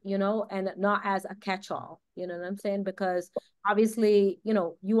that, you know, and not as a catch-all, you know what I'm saying? Because obviously, you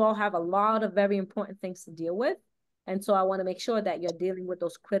know, you all have a lot of very important things to deal with. And so I want to make sure that you're dealing with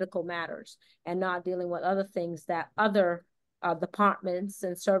those critical matters and not dealing with other things that other departments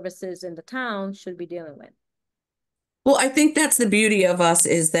and services in the town should be dealing with. Well, I think that's the beauty of us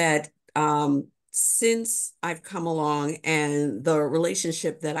is that since I've come along and the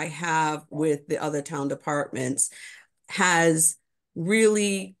relationship that I have with the other town departments has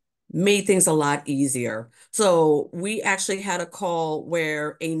really made things a lot easier. So we actually had a call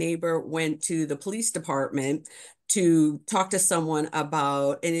where a neighbor went to the police department to talk to someone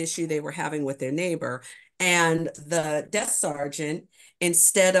about an issue they were having with their neighbor. And the desk sergeant,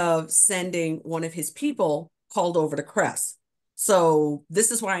 instead of sending one of his people, called over to Crest. So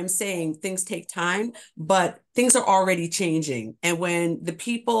this is why I'm saying things take time, but things are already changing. And when the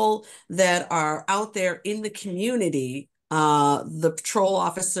people that are out there in the community, the patrol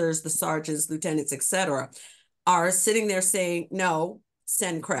officers, the sergeants, lieutenants, etc., are sitting there saying, no,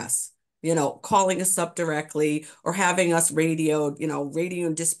 send Crest, you know, calling us up directly or having us radioed, you know, radio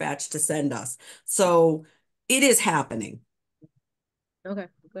and dispatch to send us. So it is happening. Okay,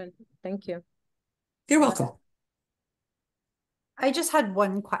 good. Thank you. You're welcome. I just had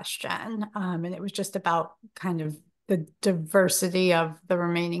one question, and it was just about kind of the diversity of the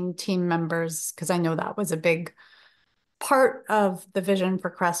remaining team members, because I know that was a big part of the vision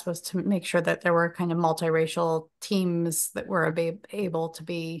for Crest was to make sure that there were kind of multiracial teams that were able to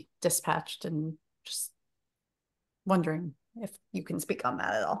be dispatched, and just wondering if you can speak on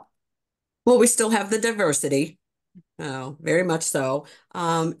that at all. Well, we still have the diversity. Oh, very much so.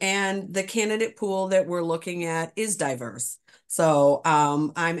 And the candidate pool that we're looking at is diverse. So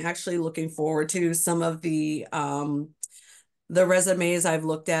I'm actually looking forward to some of the resumes I've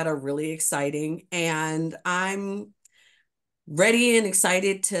looked at are really exciting, and I'm ready and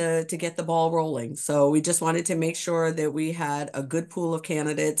excited to get the ball rolling. So we just wanted to make sure that we had a good pool of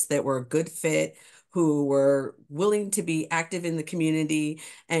candidates that were a good fit, who were willing to be active in the community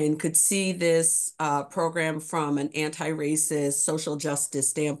and could see this program from an anti-racist, social justice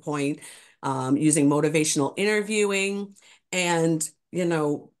standpoint, using motivational interviewing and, you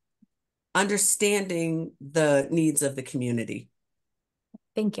know, understanding the needs of the community.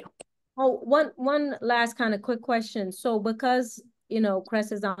 Thank you. Oh, one last kind of quick question. So because, you know,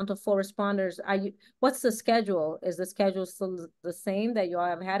 Crest is down to 4 responders, what's the schedule? Is the schedule still the same that you all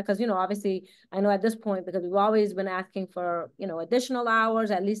have had? Because, you know, obviously I know at this point, because we've always been asking for, you know, additional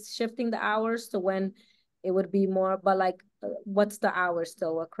hours, at least shifting the hours to when it would be more, but like, what's the hours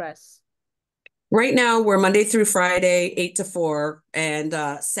still with Crest? Right now, we're Monday through Friday, 8 to 4, and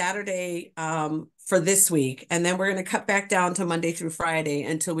Saturday for this week. And then we're going to cut back down to Monday through Friday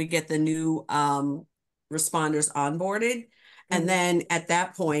until we get the new responders onboarded. And then at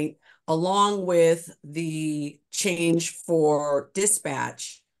that point, along with the change for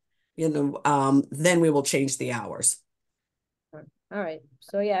dispatch, you know, then we will change the hours. All right.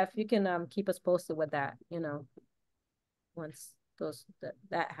 So yeah, if you can keep us posted with that, you know, once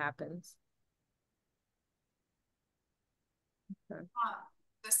that happens. Okay.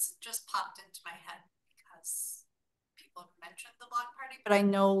 This just popped into my head because people have mentioned the block party, but I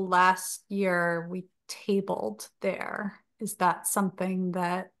know last year we tabled there. Is that something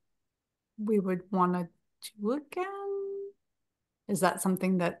that we would want to do again? Is that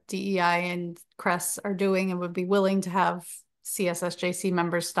something that DEI and Crest are doing and would be willing to have CSSJC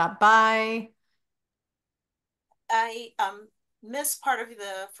members stop by? I missed part of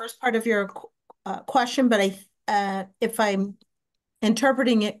the first part of your question, but if I'm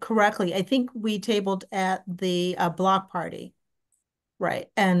interpreting it correctly, I think we tabled at the block party, right?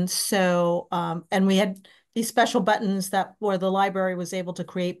 And so, and we had these special buttons that where the library was able to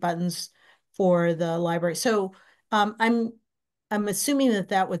create buttons for the library. So I'm assuming that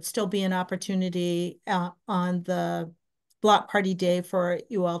that would still be an opportunity on the block party day for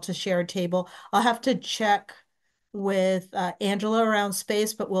you all to share a table. I'll have to check with Angela around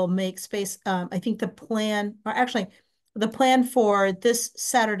space, but we'll make space. I think the plan, or actually, the plan for this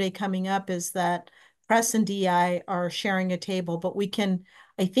Saturday coming up is that Press and DI are sharing a table, but we can,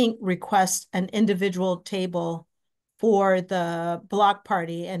 I think, request an individual table for the block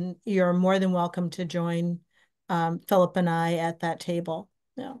party, and you're more than welcome to join Philip and I at that table.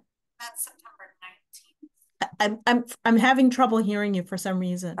 Yeah. That's September 19th. I'm having trouble hearing you for some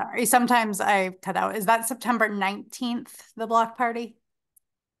reason. Sorry, sometimes I cut out. Is that September 19th, the block party?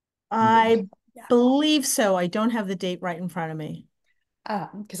 I believe so. I don't have the date right in front of me.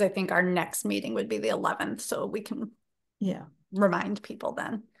 Because I think our next meeting would be the 11th, so we can remind people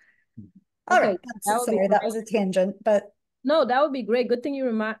then. All Okay, right. that would be Sorry, that great. was a tangent, but No, that would be great. Good thing you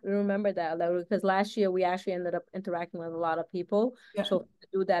remember that, Laura, because last year we actually ended up interacting with a lot of people. yeah. So to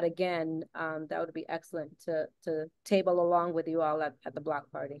do that again, that would be excellent to table along with you all at the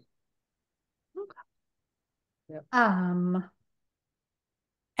block party. Yep.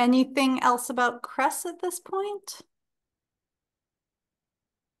 Anything else about Crest at this point?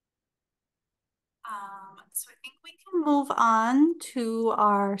 So I think we can move on to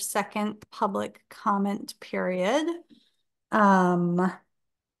our second public comment period. Brianna,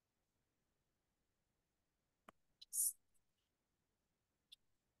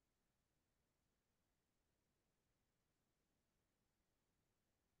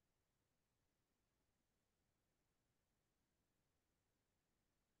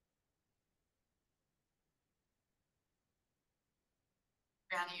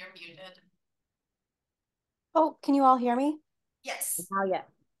 you're muted. Oh, can you all hear me? Yes. Oh yeah.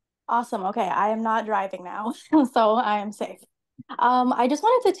 Awesome. Okay, I am not driving now, so I am safe. I just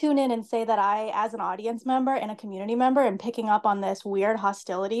wanted to tune in and say that I, as an audience member and a community member, am picking up on this weird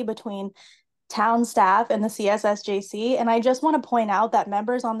hostility between town staff and the CSSJC. And I just want to point out that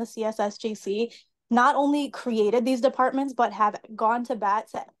members on the CSSJC not only created these departments, but have gone to bat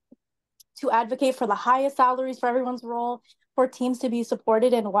to advocate for the highest salaries for everyone's role, for teams to be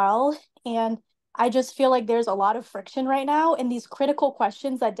supported and well. And I just feel like there's a lot of friction right now. And these critical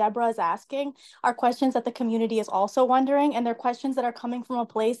questions that Deborah is asking are questions that the community is also wondering. And they're questions that are coming from a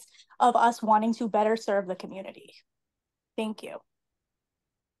place of us wanting to better serve the community. Thank you.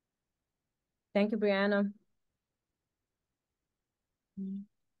 Thank you, Brianna.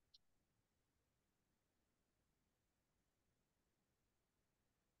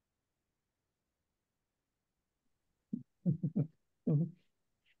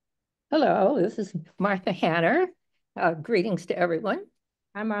 Hello, this is Martha Hanner. Greetings to everyone.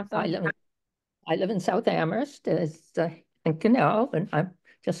 Hi, Martha. I live in South Amherst, as I think you know, and I'm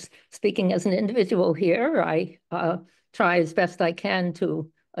just speaking as an individual here. I try as best I can to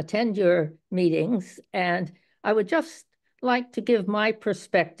attend your meetings, and I would just like to give my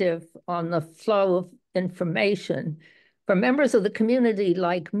perspective on the flow of information. For members of the community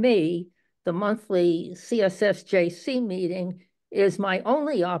like me, the monthly CSSJC meeting is my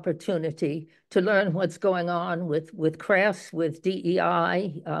only opportunity to learn what's going on with crafts, with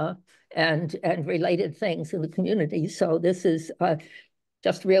DEI, and related things in the community. So this is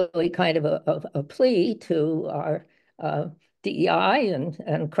just really kind of a plea to our DEI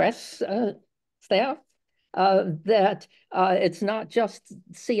and CRESS staff that it's not just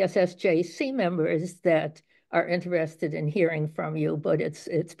CSSJC members that are interested in hearing from you, but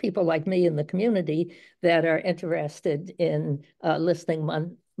it's people like me in the community that are interested in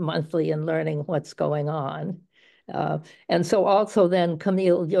listening monthly and learning what's going on. And so also then,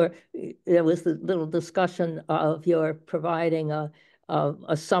 Camille, there was the little discussion of your providing a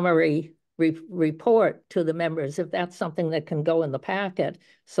summary report to the members, if that's something that can go in the packet,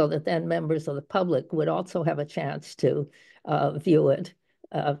 so that then members of the public would also have a chance to view it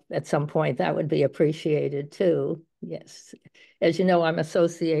at some point. That would be appreciated too. Yes. As you know, I'm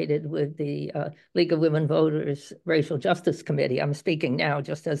associated with the League of Women Voters Racial Justice Committee. I'm speaking now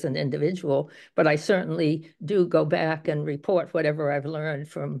just as an individual, but I certainly do go back and report whatever I've learned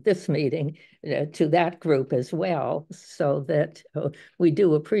from this meeting to that group as well, so that we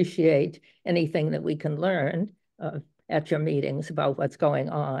do appreciate anything that we can learn at your meetings about what's going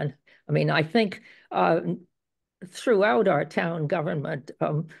on. I mean, I think throughout our town government,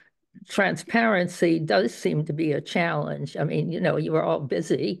 transparency does seem to be a challenge. I mean, you know, you are all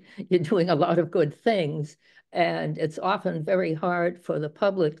busy, you're doing a lot of good things, and it's often very hard for the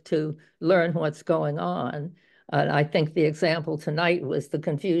public to learn what's going on. And I think the example tonight was the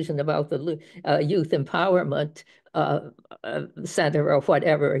confusion about the youth empowerment center or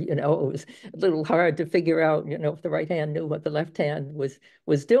whatever. You know, it was a little hard to figure out, you know, if the right hand knew what the left hand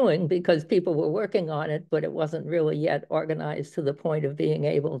was doing, because people were working on it, but it wasn't really yet organized to the point of being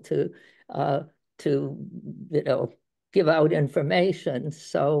able to you know, give out information.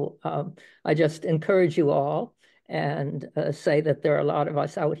 So I just encourage you all and say that there are a lot of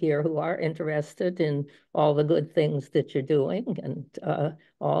us out here who are interested in all the good things that you're doing. And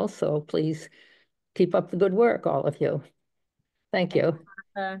also, please keep up the good work, all of you. Thank you.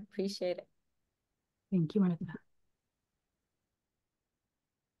 Appreciate it. Thank you, Martha.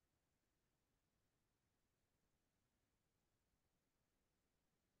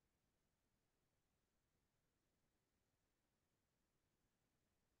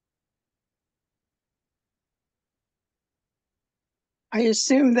 I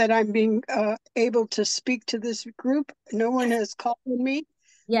assume that I'm being able to speak to this group. No one has called on me.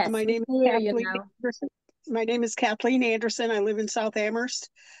 Yes, My we name can is hear you Kathleen now. Anderson. My name is Kathleen Anderson. I live in South Amherst.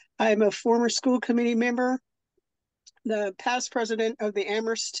 I'm a former school committee member, the past president of the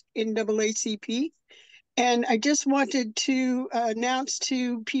Amherst NAACP. And I just wanted to announce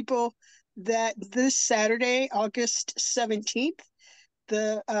to people that this Saturday, August 17th,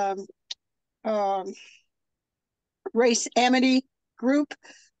 the Race Amity group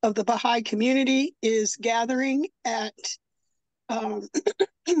of the Baha'i community is gathering at,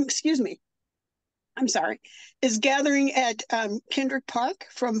 excuse me, I'm sorry, is gathering at Kendrick Park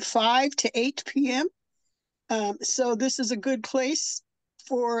from 5 to 8 p.m. So this is a good place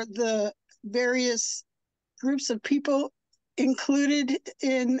for the various groups of people included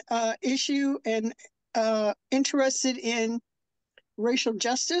in issue and interested in racial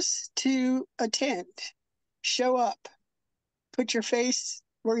justice to attend. Show up, put your face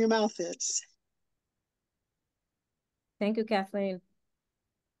where your mouth is. Thank you, Kathleen.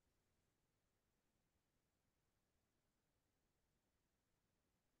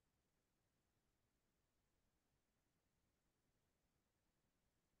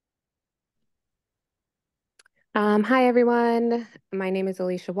 Hi, everyone. My name is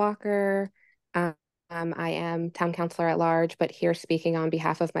Alicia Walker. I am town councilor at large, but here speaking on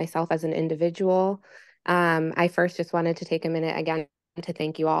behalf of myself as an individual. I first just wanted to take a minute again to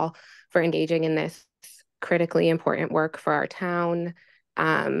thank you all for engaging in this critically important work for our town.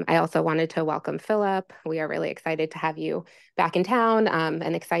 I also wanted to welcome Philip. We are really excited to have you back in town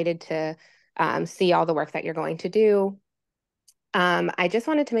and excited to see all the work that you're going to do. I just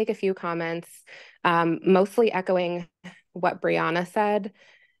wanted to make a few comments, mostly echoing what Brianna said,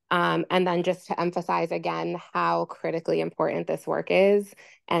 and then just to emphasize again how critically important this work is,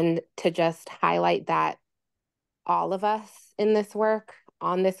 and to just highlight that all of us in this work,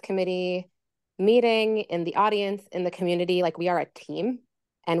 on this committee, meeting, in the audience, in the community, like we are a team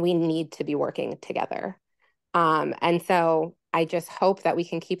and we need to be working together. And so I just hope that we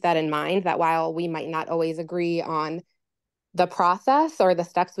can keep that in mind, that while we might not always agree on the process or the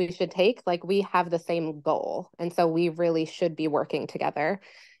steps we should take, like we have the same goal. And so we really should be working together.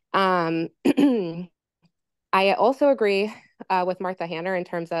 I also agree with Martha Hanner in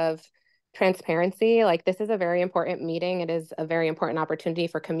terms of transparency. Like this is a very important meeting. It is a very important opportunity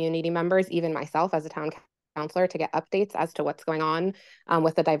for community members, even myself as a town councilor, to get updates as to what's going on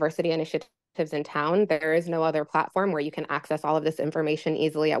with the diversity initiatives in town. There is no other platform where you can access all of this information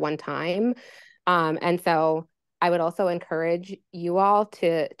easily at one time. And so I would also encourage you all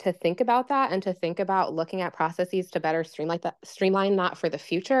to think about that and to think about looking at processes to better streamline that for the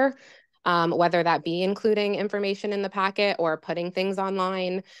future, whether that be including information in the packet or putting things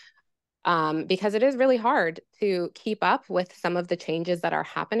online, because it is really hard to keep up with some of the changes that are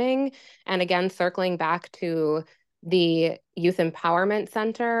happening. And again, circling back to the Youth Empowerment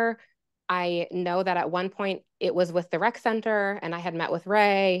Center, I know that at one point it was with the rec center and I had met with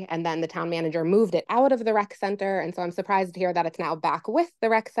Ray, and then the town manager moved it out of the rec center. And so I'm surprised to hear that it's now back with the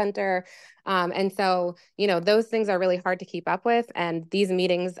rec center. And so, you know, those things are really hard to keep up with. And these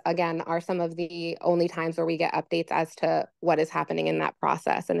meetings, again, are some of the only times where we get updates as to what is happening in that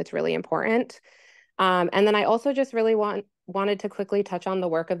process. And it's really important. And then I also just really wanted to quickly touch on the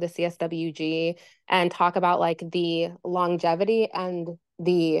work of the CSWG and talk about like the longevity and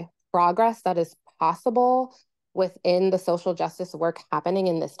the progress that is possible within the social justice work happening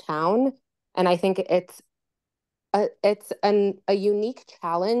in this town. And I think it's a unique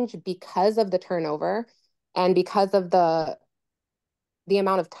challenge because of the turnover and because of the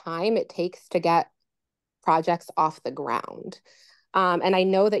amount of time it takes to get projects off the ground. And I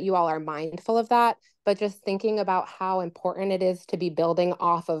know that you all are mindful of that, but just thinking about how important it is to be building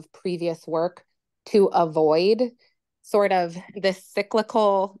off of previous work to avoid sort of this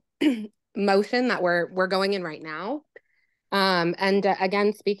cyclical motion that we're going in right now. And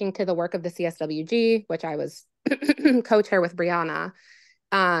again, speaking to the work of the CSWG, which I was co-chair with Brianna,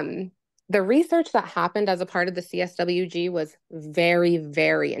 the research that happened as a part of the CSWG was very,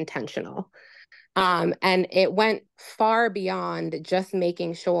 very intentional. And it went far beyond just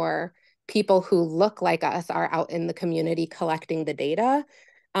making sure people who look like us are out in the community collecting the data.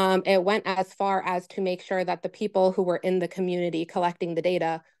 It went as far as to make sure that the people who were in the community collecting the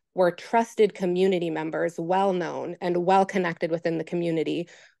data were trusted community members, well-known and well-connected within the community,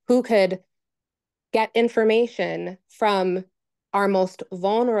 who could get information from our most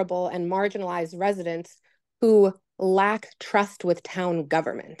vulnerable and marginalized residents who lack trust with town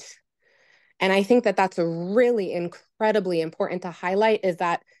government. And I think that that's really incredibly important to highlight, is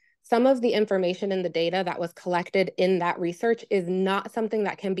that some of the information in the data that was collected in that research is not something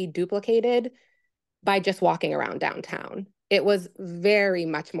that can be duplicated by just walking around downtown. It was very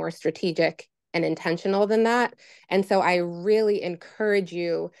much more strategic and intentional than that. And so I really encourage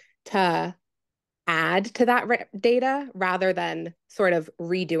you to add to that data rather than sort of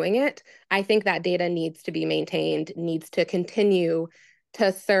redoing it. I think that data needs to be maintained, needs to continue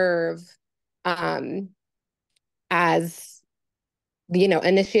to serve as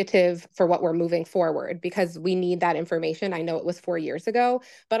initiative for what we're moving forward, because we need that information. I know it was 4 years ago,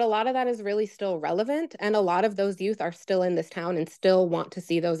 but a lot of that is really still relevant. And a lot of those youth are still in this town and still want to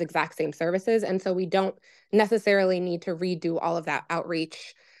see those exact same services. And so we don't necessarily need to redo all of that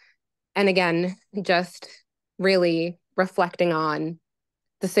outreach. And again, just really reflecting on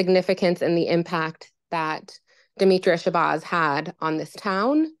the significance and the impact that Demetria Shabazz had on this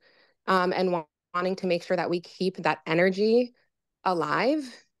town, and wanting to make sure that we keep that energy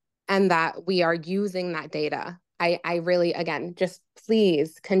alive and that we are using that data. I really, again, just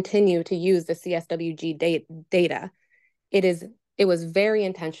please continue to use the CSWG data. It was very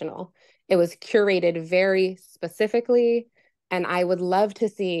intentional. It was curated very specifically, and I would love to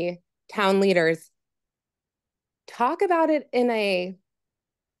see town leaders talk about it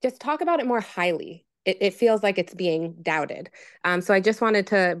just talk about it more highly. It feels like it's being doubted. So I just wanted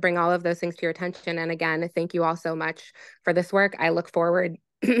to bring all of those things to your attention. And again, thank you all so much for this work. I look forward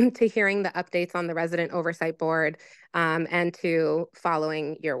to hearing the updates on the Resident Oversight Board, and to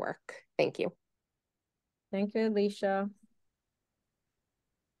following your work. Thank you. Thank you, Alicia.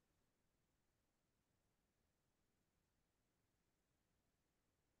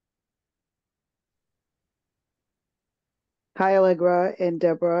 Hi, Allegra and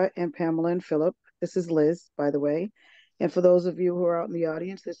Deborah and Pamela and Philip. This is Liz, by the way. And for those of you who are out in the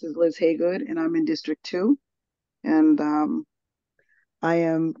audience, this is Liz Haygood, and I'm in District 2. And I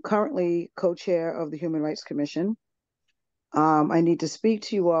am currently co-chair of the Human Rights Commission. I need to speak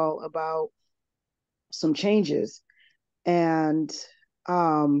to you all about some changes. And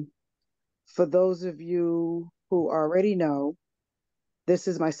for those of you who already know, this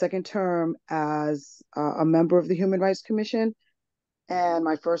is my second term as a member of the Human Rights Commission, and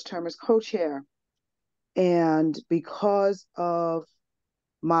my first term as co-chair. And because of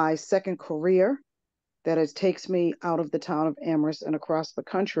my second career that takes me out of the town of Amherst and across the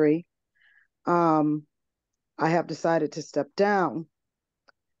country, I have decided to step down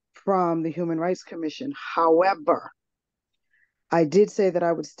from the Human Rights Commission. However, I did say that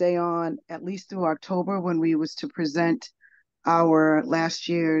I would stay on at least through October, when we was to present our last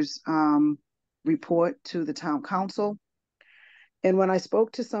year's report to the town council. And when I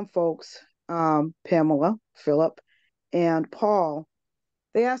spoke to some folks, Pamela, Philip, and Paul,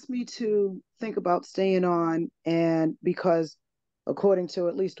 they asked me to think about staying on. And because according to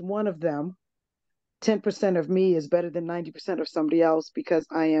at least one of them, 10% of me is better than 90% of somebody else, because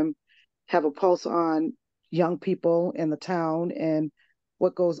I have a pulse on young people in the town and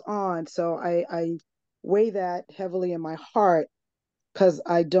what goes on. So I weigh that heavily in my heart, because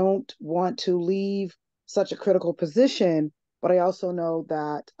I don't want to leave such a critical position, but I also know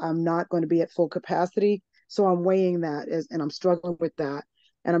that I'm not going to be at full capacity. So I'm weighing that, and I'm struggling with that.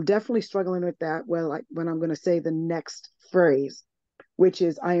 And I'm definitely struggling with that when I'm going to say the next phrase, which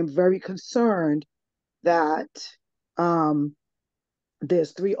is, I am very concerned that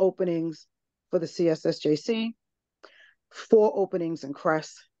there's 3 openings for the CSSJC, 4 openings in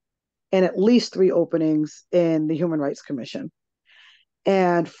CRESS, and at least 3 openings in the Human Rights Commission.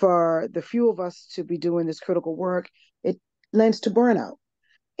 And for the few of us to be doing this critical work, it lends to burnout.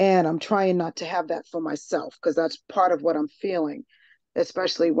 And I'm trying not to have that for myself, because that's part of what I'm feeling,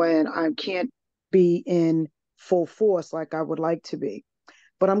 especially when I can't be in full force like I would like to be.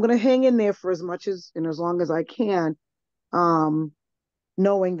 But I'm going to hang in there for as much as and as long as I can,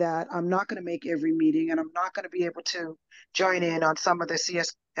 knowing that I'm not going to make every meeting, and I'm not going to be able to join in on some of the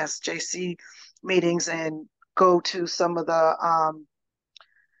CSSJC meetings and go to some of the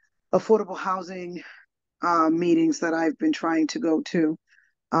affordable housing meetings that I've been trying to go to,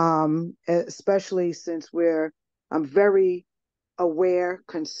 especially since I'm very aware,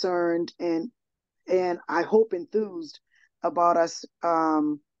 concerned, and I hope enthused about us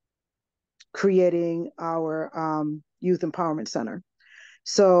creating our Youth Empowerment Center.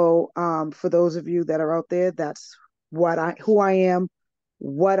 So for those of you that are out there, that's who I am,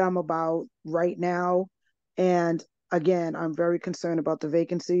 what I'm about right now. And again, I'm very concerned about the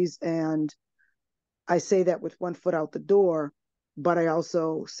vacancies, and I say that with one foot out the door, but I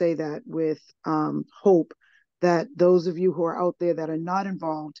also say that with hope that those of you who are out there that are not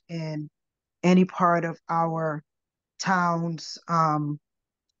involved in any part of our town's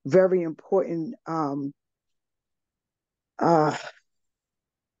very important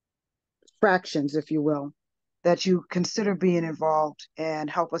fractions, if you will, that you consider being involved and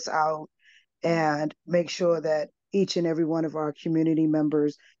help us out and make sure that each and every one of our community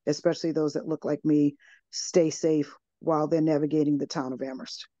members, especially those that look like me, stay safe while they're navigating the town of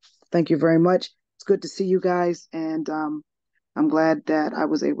Amherst. Thank you very much. It's good to see you guys, and I'm glad that I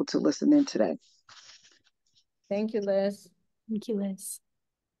was able to listen in today. Thank you, Liz. Thank you, Liz.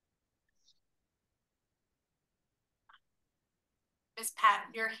 Ms. Pat,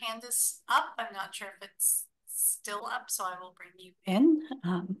 your hand is up. I'm not sure if it's still up, so I will bring you in.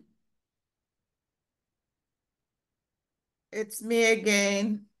 It's me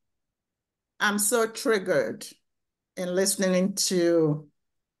again. I'm so triggered in listening to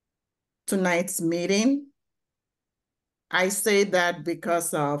tonight's meeting. I say that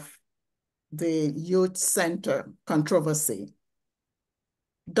because of the youth center controversy.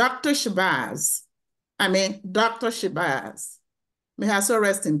 Dr. Shabazz, may her soul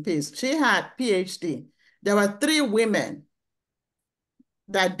rest in peace. She had PhD. There were 3 women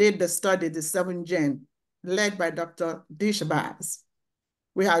that did the study, the 7 Gen, led by Dr. D. Shabazz.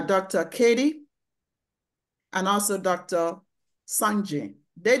 We had Dr. Katie and also Dr. Sanji.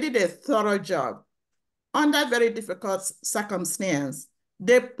 They did a thorough job. Under very difficult circumstances,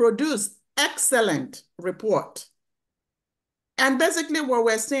 they produced excellent report. And basically what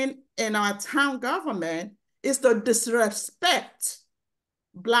we're seeing in our town government is to disrespect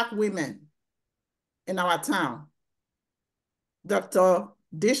Black women in our town. Dr.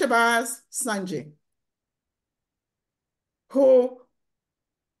 Dishabaz Sanji, who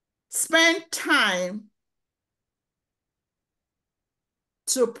spent time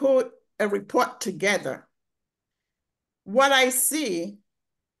to put a report together. What I see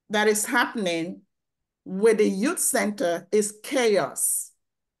that is happening with the youth center is chaos.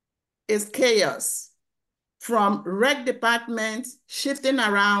 It's chaos. From rec department, shifting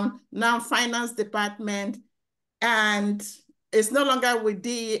around, now finance department, and it's no longer with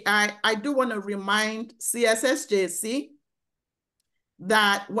DEI. I do want to remind CSSJC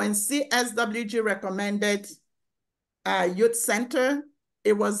that when CSWG recommended youth center,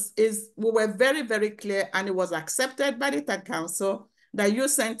 we were very, very clear, and it was accepted by the Tech Council that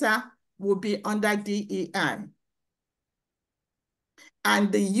youth center will be under DEI.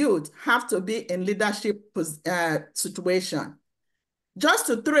 And the youth have to be in leadership situation. Just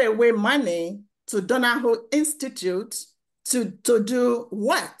to throw away money to Donahoe Institute to do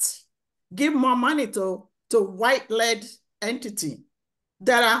what? Give more money to white-led entity.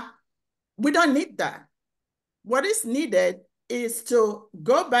 We don't need that. What is needed is to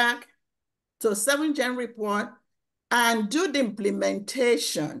go back to 7 Gen report and do the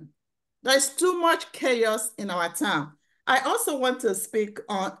implementation. There's too much chaos in our town. I also want to speak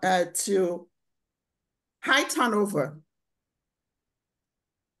on to high turnover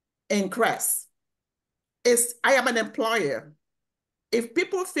in CRES. I am an employer. If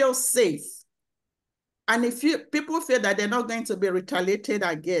people feel safe, and if people feel that they're not going to be retaliated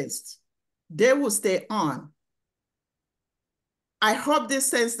against, they will stay on. I hope this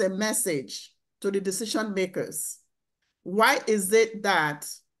sends a message to the decision makers. Why is it that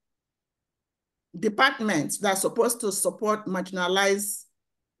departments that are supposed to support marginalized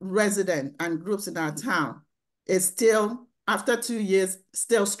residents and groups in our town is still, after 2 years,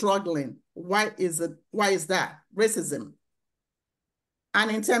 still struggling? Why is that? Racism.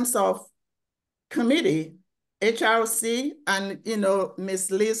 And in terms of committee, HRC, and Ms.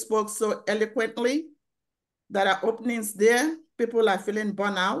 Lee spoke so eloquently, there are openings there. People are feeling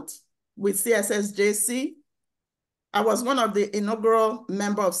burnt out with CSSJC. I was one of the inaugural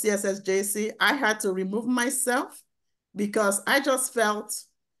member of CSSJC. I had to remove myself because I just felt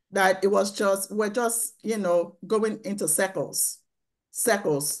that we're just, going into circles.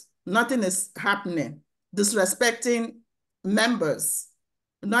 Nothing is happening. Disrespecting members.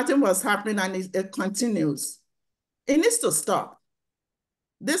 Nothing was happening, and it continues. It needs to stop.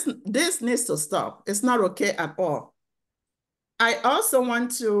 This needs to stop. It's not okay at all. I also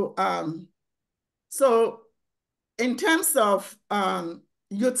want to, so in terms of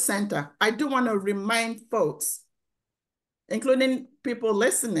youth center, I do want to remind folks, including people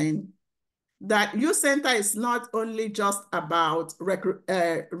listening, that youth center is not only just about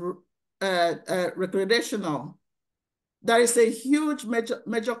recreational. There is a huge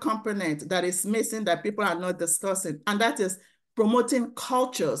major component that is missing that people are not discussing, and that is promoting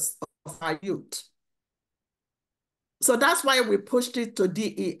cultures of our youth. So that's why we pushed it to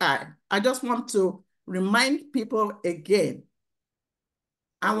DEI. I just want to remind people again.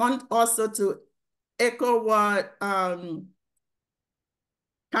 I want also to echo what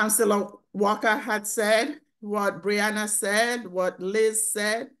Councillor Walker had said, what Brianna said, what Liz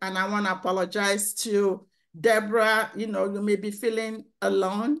said, and I want to apologize to Deborah. You know, you may be feeling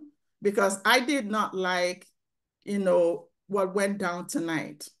alone because I did not like, you know, what went down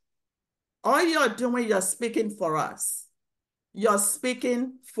tonight. All you're doing, you're speaking for us. You're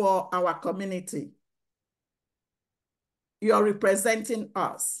speaking for our community. You're representing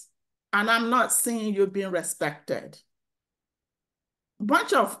us. And I'm not seeing you being respected.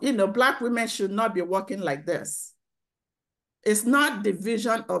 Bunch of, you know, Black women should not be working like this. It's not the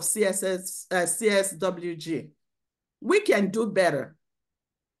vision of CSWG. We can do better.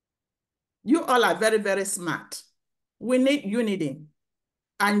 You all are very, very smart. We need unity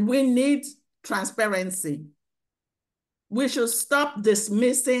and we need transparency. We should stop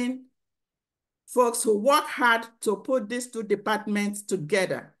dismissing folks who work hard to put these two departments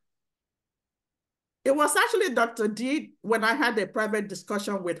together. It was actually Dr. D, when I had a private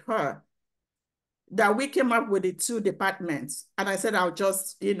discussion with her, that we came up with the two departments. And I said, I'll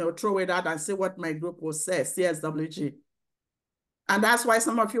just, you know, throw it out and see what my group will say, CSWG. And that's why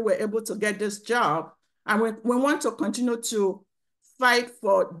some of you were able to get this job. And we want to continue to fight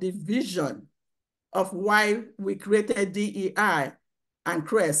for the vision of why we created DEI and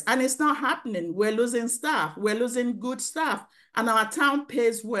CRES. And it's not happening. We're losing staff. We're losing good staff. And our town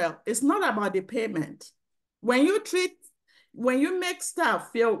pays well. It's not about the payment. When you make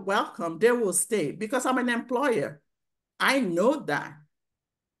staff feel welcome, they will stay because I'm an employer. I know that.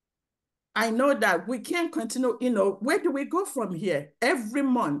 I know that we can't continue, you know, where do we go from here? Every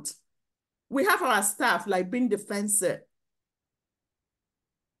month, we have our staff like being defensive.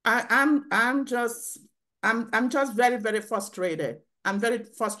 I'm just very, very frustrated. I'm very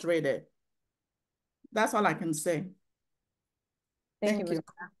frustrated. That's all I can say. Thank you.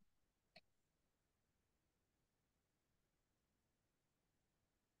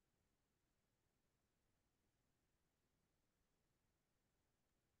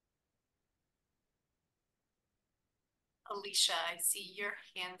 Alicia, I see your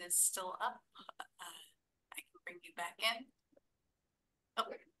hand is still up. I can bring you back in. Oh, all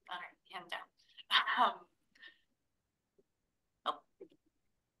right, hand down. Oh.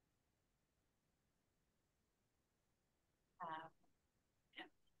 Yeah.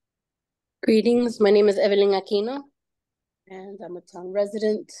 Greetings, my name is Evelyn Aquino, and I'm a town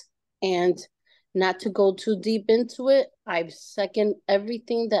resident. And not to go too deep into it, I second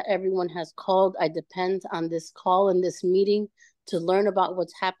everything that everyone has called. I depend on this call and this meeting to learn about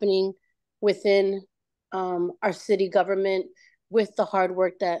what's happening within our city government with the hard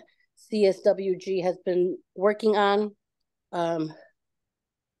work that CSWG has been working on.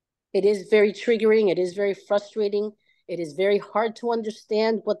 It is very triggering. It is very frustrating. It is very hard to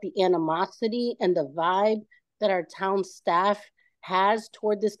understand what the animosity and the vibe that our town staff has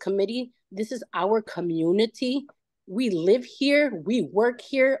toward this committee. This is our community. We live here, we work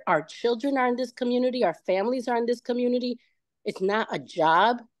here, our children are in this community, our families are in this community. It's not a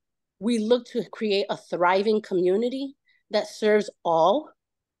job. We look to create a thriving community that serves all.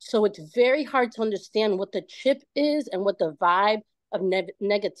 So it's very hard to understand what the chip is and what the vibe of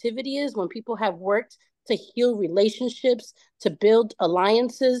negativity is when people have worked to heal relationships, to build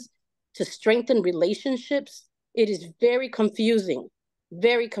alliances, to strengthen relationships. It is very confusing,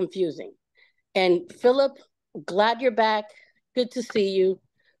 very confusing. And Philip, glad you're back. Good to see you.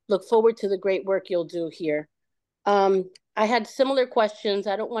 Look forward to the great work you'll do here. I had similar questions.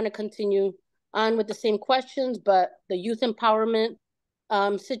 I don't want to continue on with the same questions, but the youth empowerment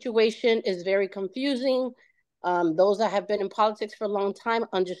situation is very confusing. Those that have been in politics for a long time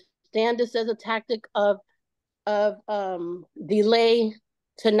understand this as a tactic of delay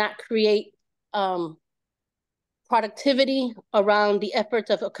to not create productivity around the efforts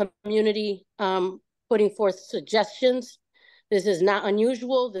of a community putting forth suggestions. This is not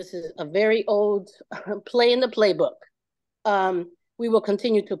unusual. This is a very old play in the playbook. We will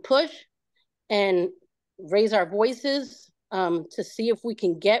continue to push and raise our voices to see if we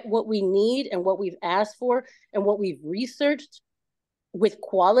can get what we need and what we've asked for and what we've researched with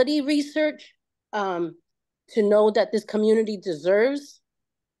quality research to know that this community deserves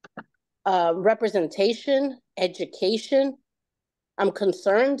representation, education. I'm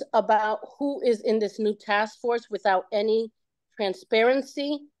concerned about who is in this new task force without any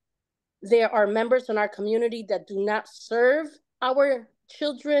transparency. There are members in our community that do not serve our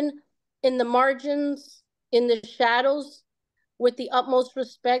children in the margins, in the shadows, with the utmost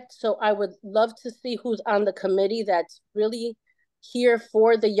respect. So I would love to see who's on the committee that's really here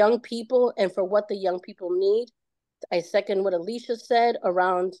for the young people and for what the young people need. I second what Alicia said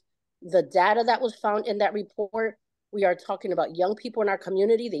around the data that was found in that report. We are talking about young people in our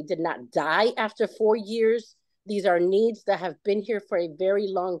community. They did not die after 4 years. These are needs that have been here for a very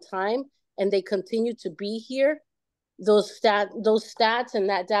long time, and they continue to be here. Those stats and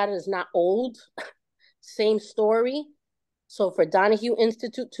that data is not old. Same story. So for Donahue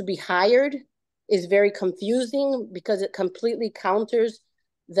Institute to be hired is very confusing because it completely counters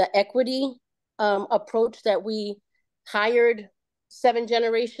the equity approach that we hired 7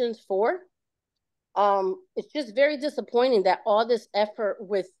 generations for. It's just very disappointing that all this effort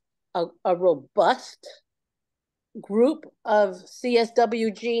with a robust group of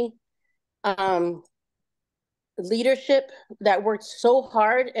CSWG leadership that worked so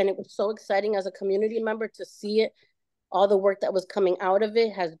hard, and it was so exciting as a community member to see it. All the work that was coming out of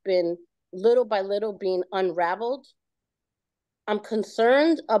it has been little by little being unraveled. I'm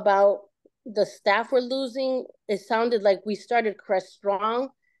concerned about the staff we're losing. It sounded like we started Crest strong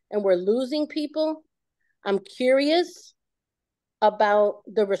and we're losing people. I'm curious about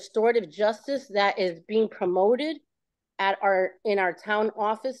the restorative justice that is being promoted in our town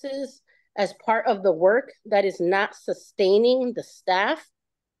offices as part of the work that is not sustaining the staff.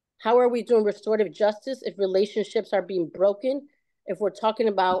 How are we doing restorative justice if relationships are being broken? If we're talking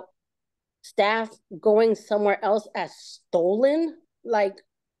about staff going somewhere else as stolen? Like,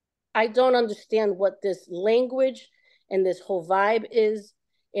 I don't understand what this language and this whole vibe is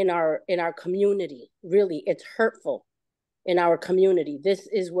in our community. Really, it's hurtful in our community. This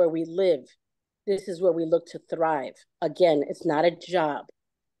is where we live. This is where we look to thrive. Again, it's not a job.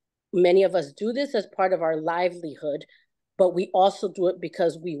 Many of us do this as part of our livelihood, but we also do it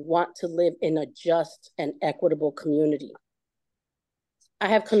because we want to live in a just and equitable community. I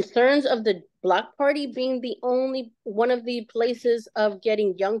have concerns of the block party being the only one of the places of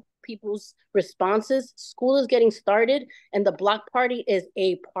getting young people's responses. School is getting started and the block party is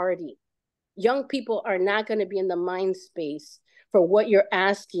a party. Young people are not going to be in the mind space for what you're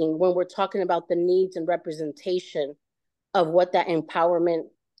asking when we're talking about the needs and representation of what that empowerment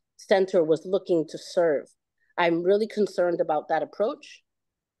center was looking to serve. I'm really concerned about that approach.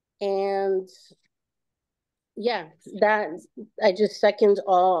 And yeah, that I just second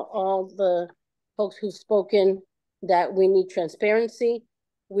all the folks who've spoken that we need transparency.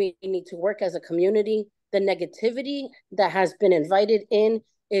 We need to work as a community. The negativity that has been invited in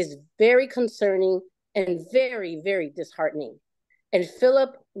is very concerning and very, very disheartening. And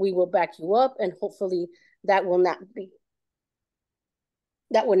Philip, we will back you up, and hopefully that will not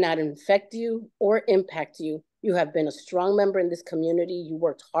infect you or impact you. You have been a strong member in this community. You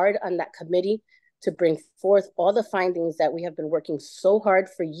worked hard on that committee to bring forth all the findings that we have been working so hard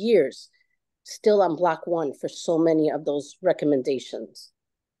for years, still on block 1 for so many of those recommendations.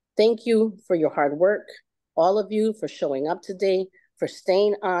 Thank you for your hard work, all of you for showing up today, for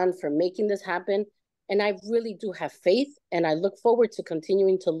staying on, for making this happen. And I really do have faith, and I look forward to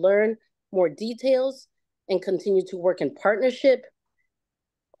continuing to learn more details and continue to work in partnership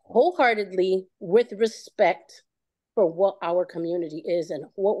wholeheartedly with respect for what our community is and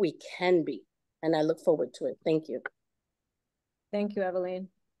what we can be. And I look forward to it. Thank you. Thank you, Evelyn.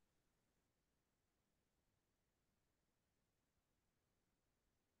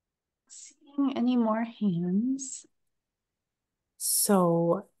 Seeing any more hands?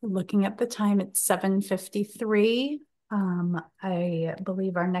 So looking at the time, it's 7:53. I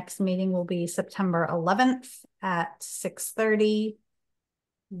believe our next meeting will be September 11th at 6:30.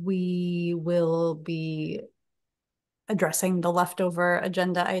 We will be addressing the leftover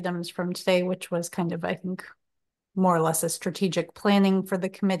agenda items from today, which was kind of, I think, more or less a strategic planning for the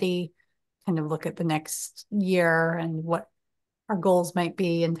committee, kind of look at the next year and what our goals might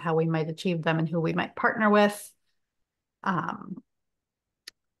be and how we might achieve them and who we might partner with.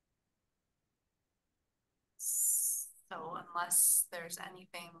 So unless there's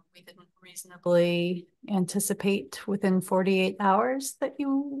anything we didn't reasonably anticipate within 48 hours that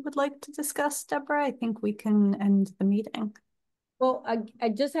you would like to discuss, Deborah, I think we can end the meeting. Well, I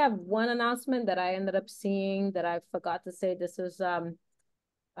just have one announcement that I ended up seeing that I forgot to say. This is Jennifer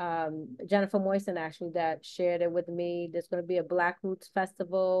Moisten actually that shared it with me. There's going to be a Black Roots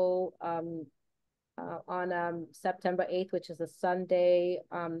Festival on September 8th, which is a Sunday,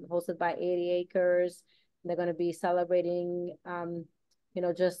 hosted by 80 Acres. They're going to be celebrating,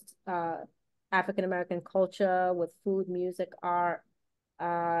 just African-American culture with food, music, art.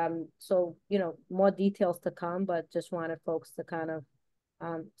 So, more details to come, but just wanted folks to kind of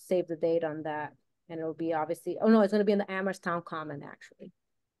save the date on that. And it'll be obviously, it's going to be in the Amherst Town Common, actually.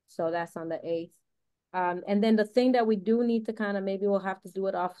 So that's on the 8th. And then the thing that we do need to kind of, maybe we'll have to do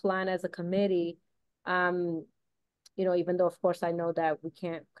it offline as a committee, even though, of course, I know that we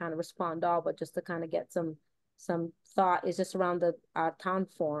can't kind of respond all, but just to kind of get some some thought is just around the town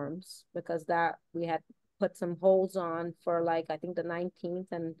forums, because that we had put some holds on for like, I think the 19th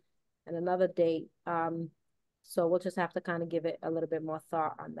and another date. So we'll just have to kind of give it a little bit more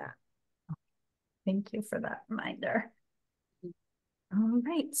thought on that. Thank you for that reminder. All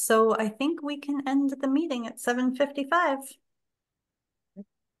right, so I think we can end the meeting at 7:55.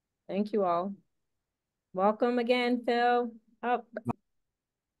 Thank you all. Welcome again, Phil. Oh.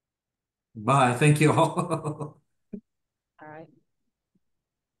 Bye. Thank you all.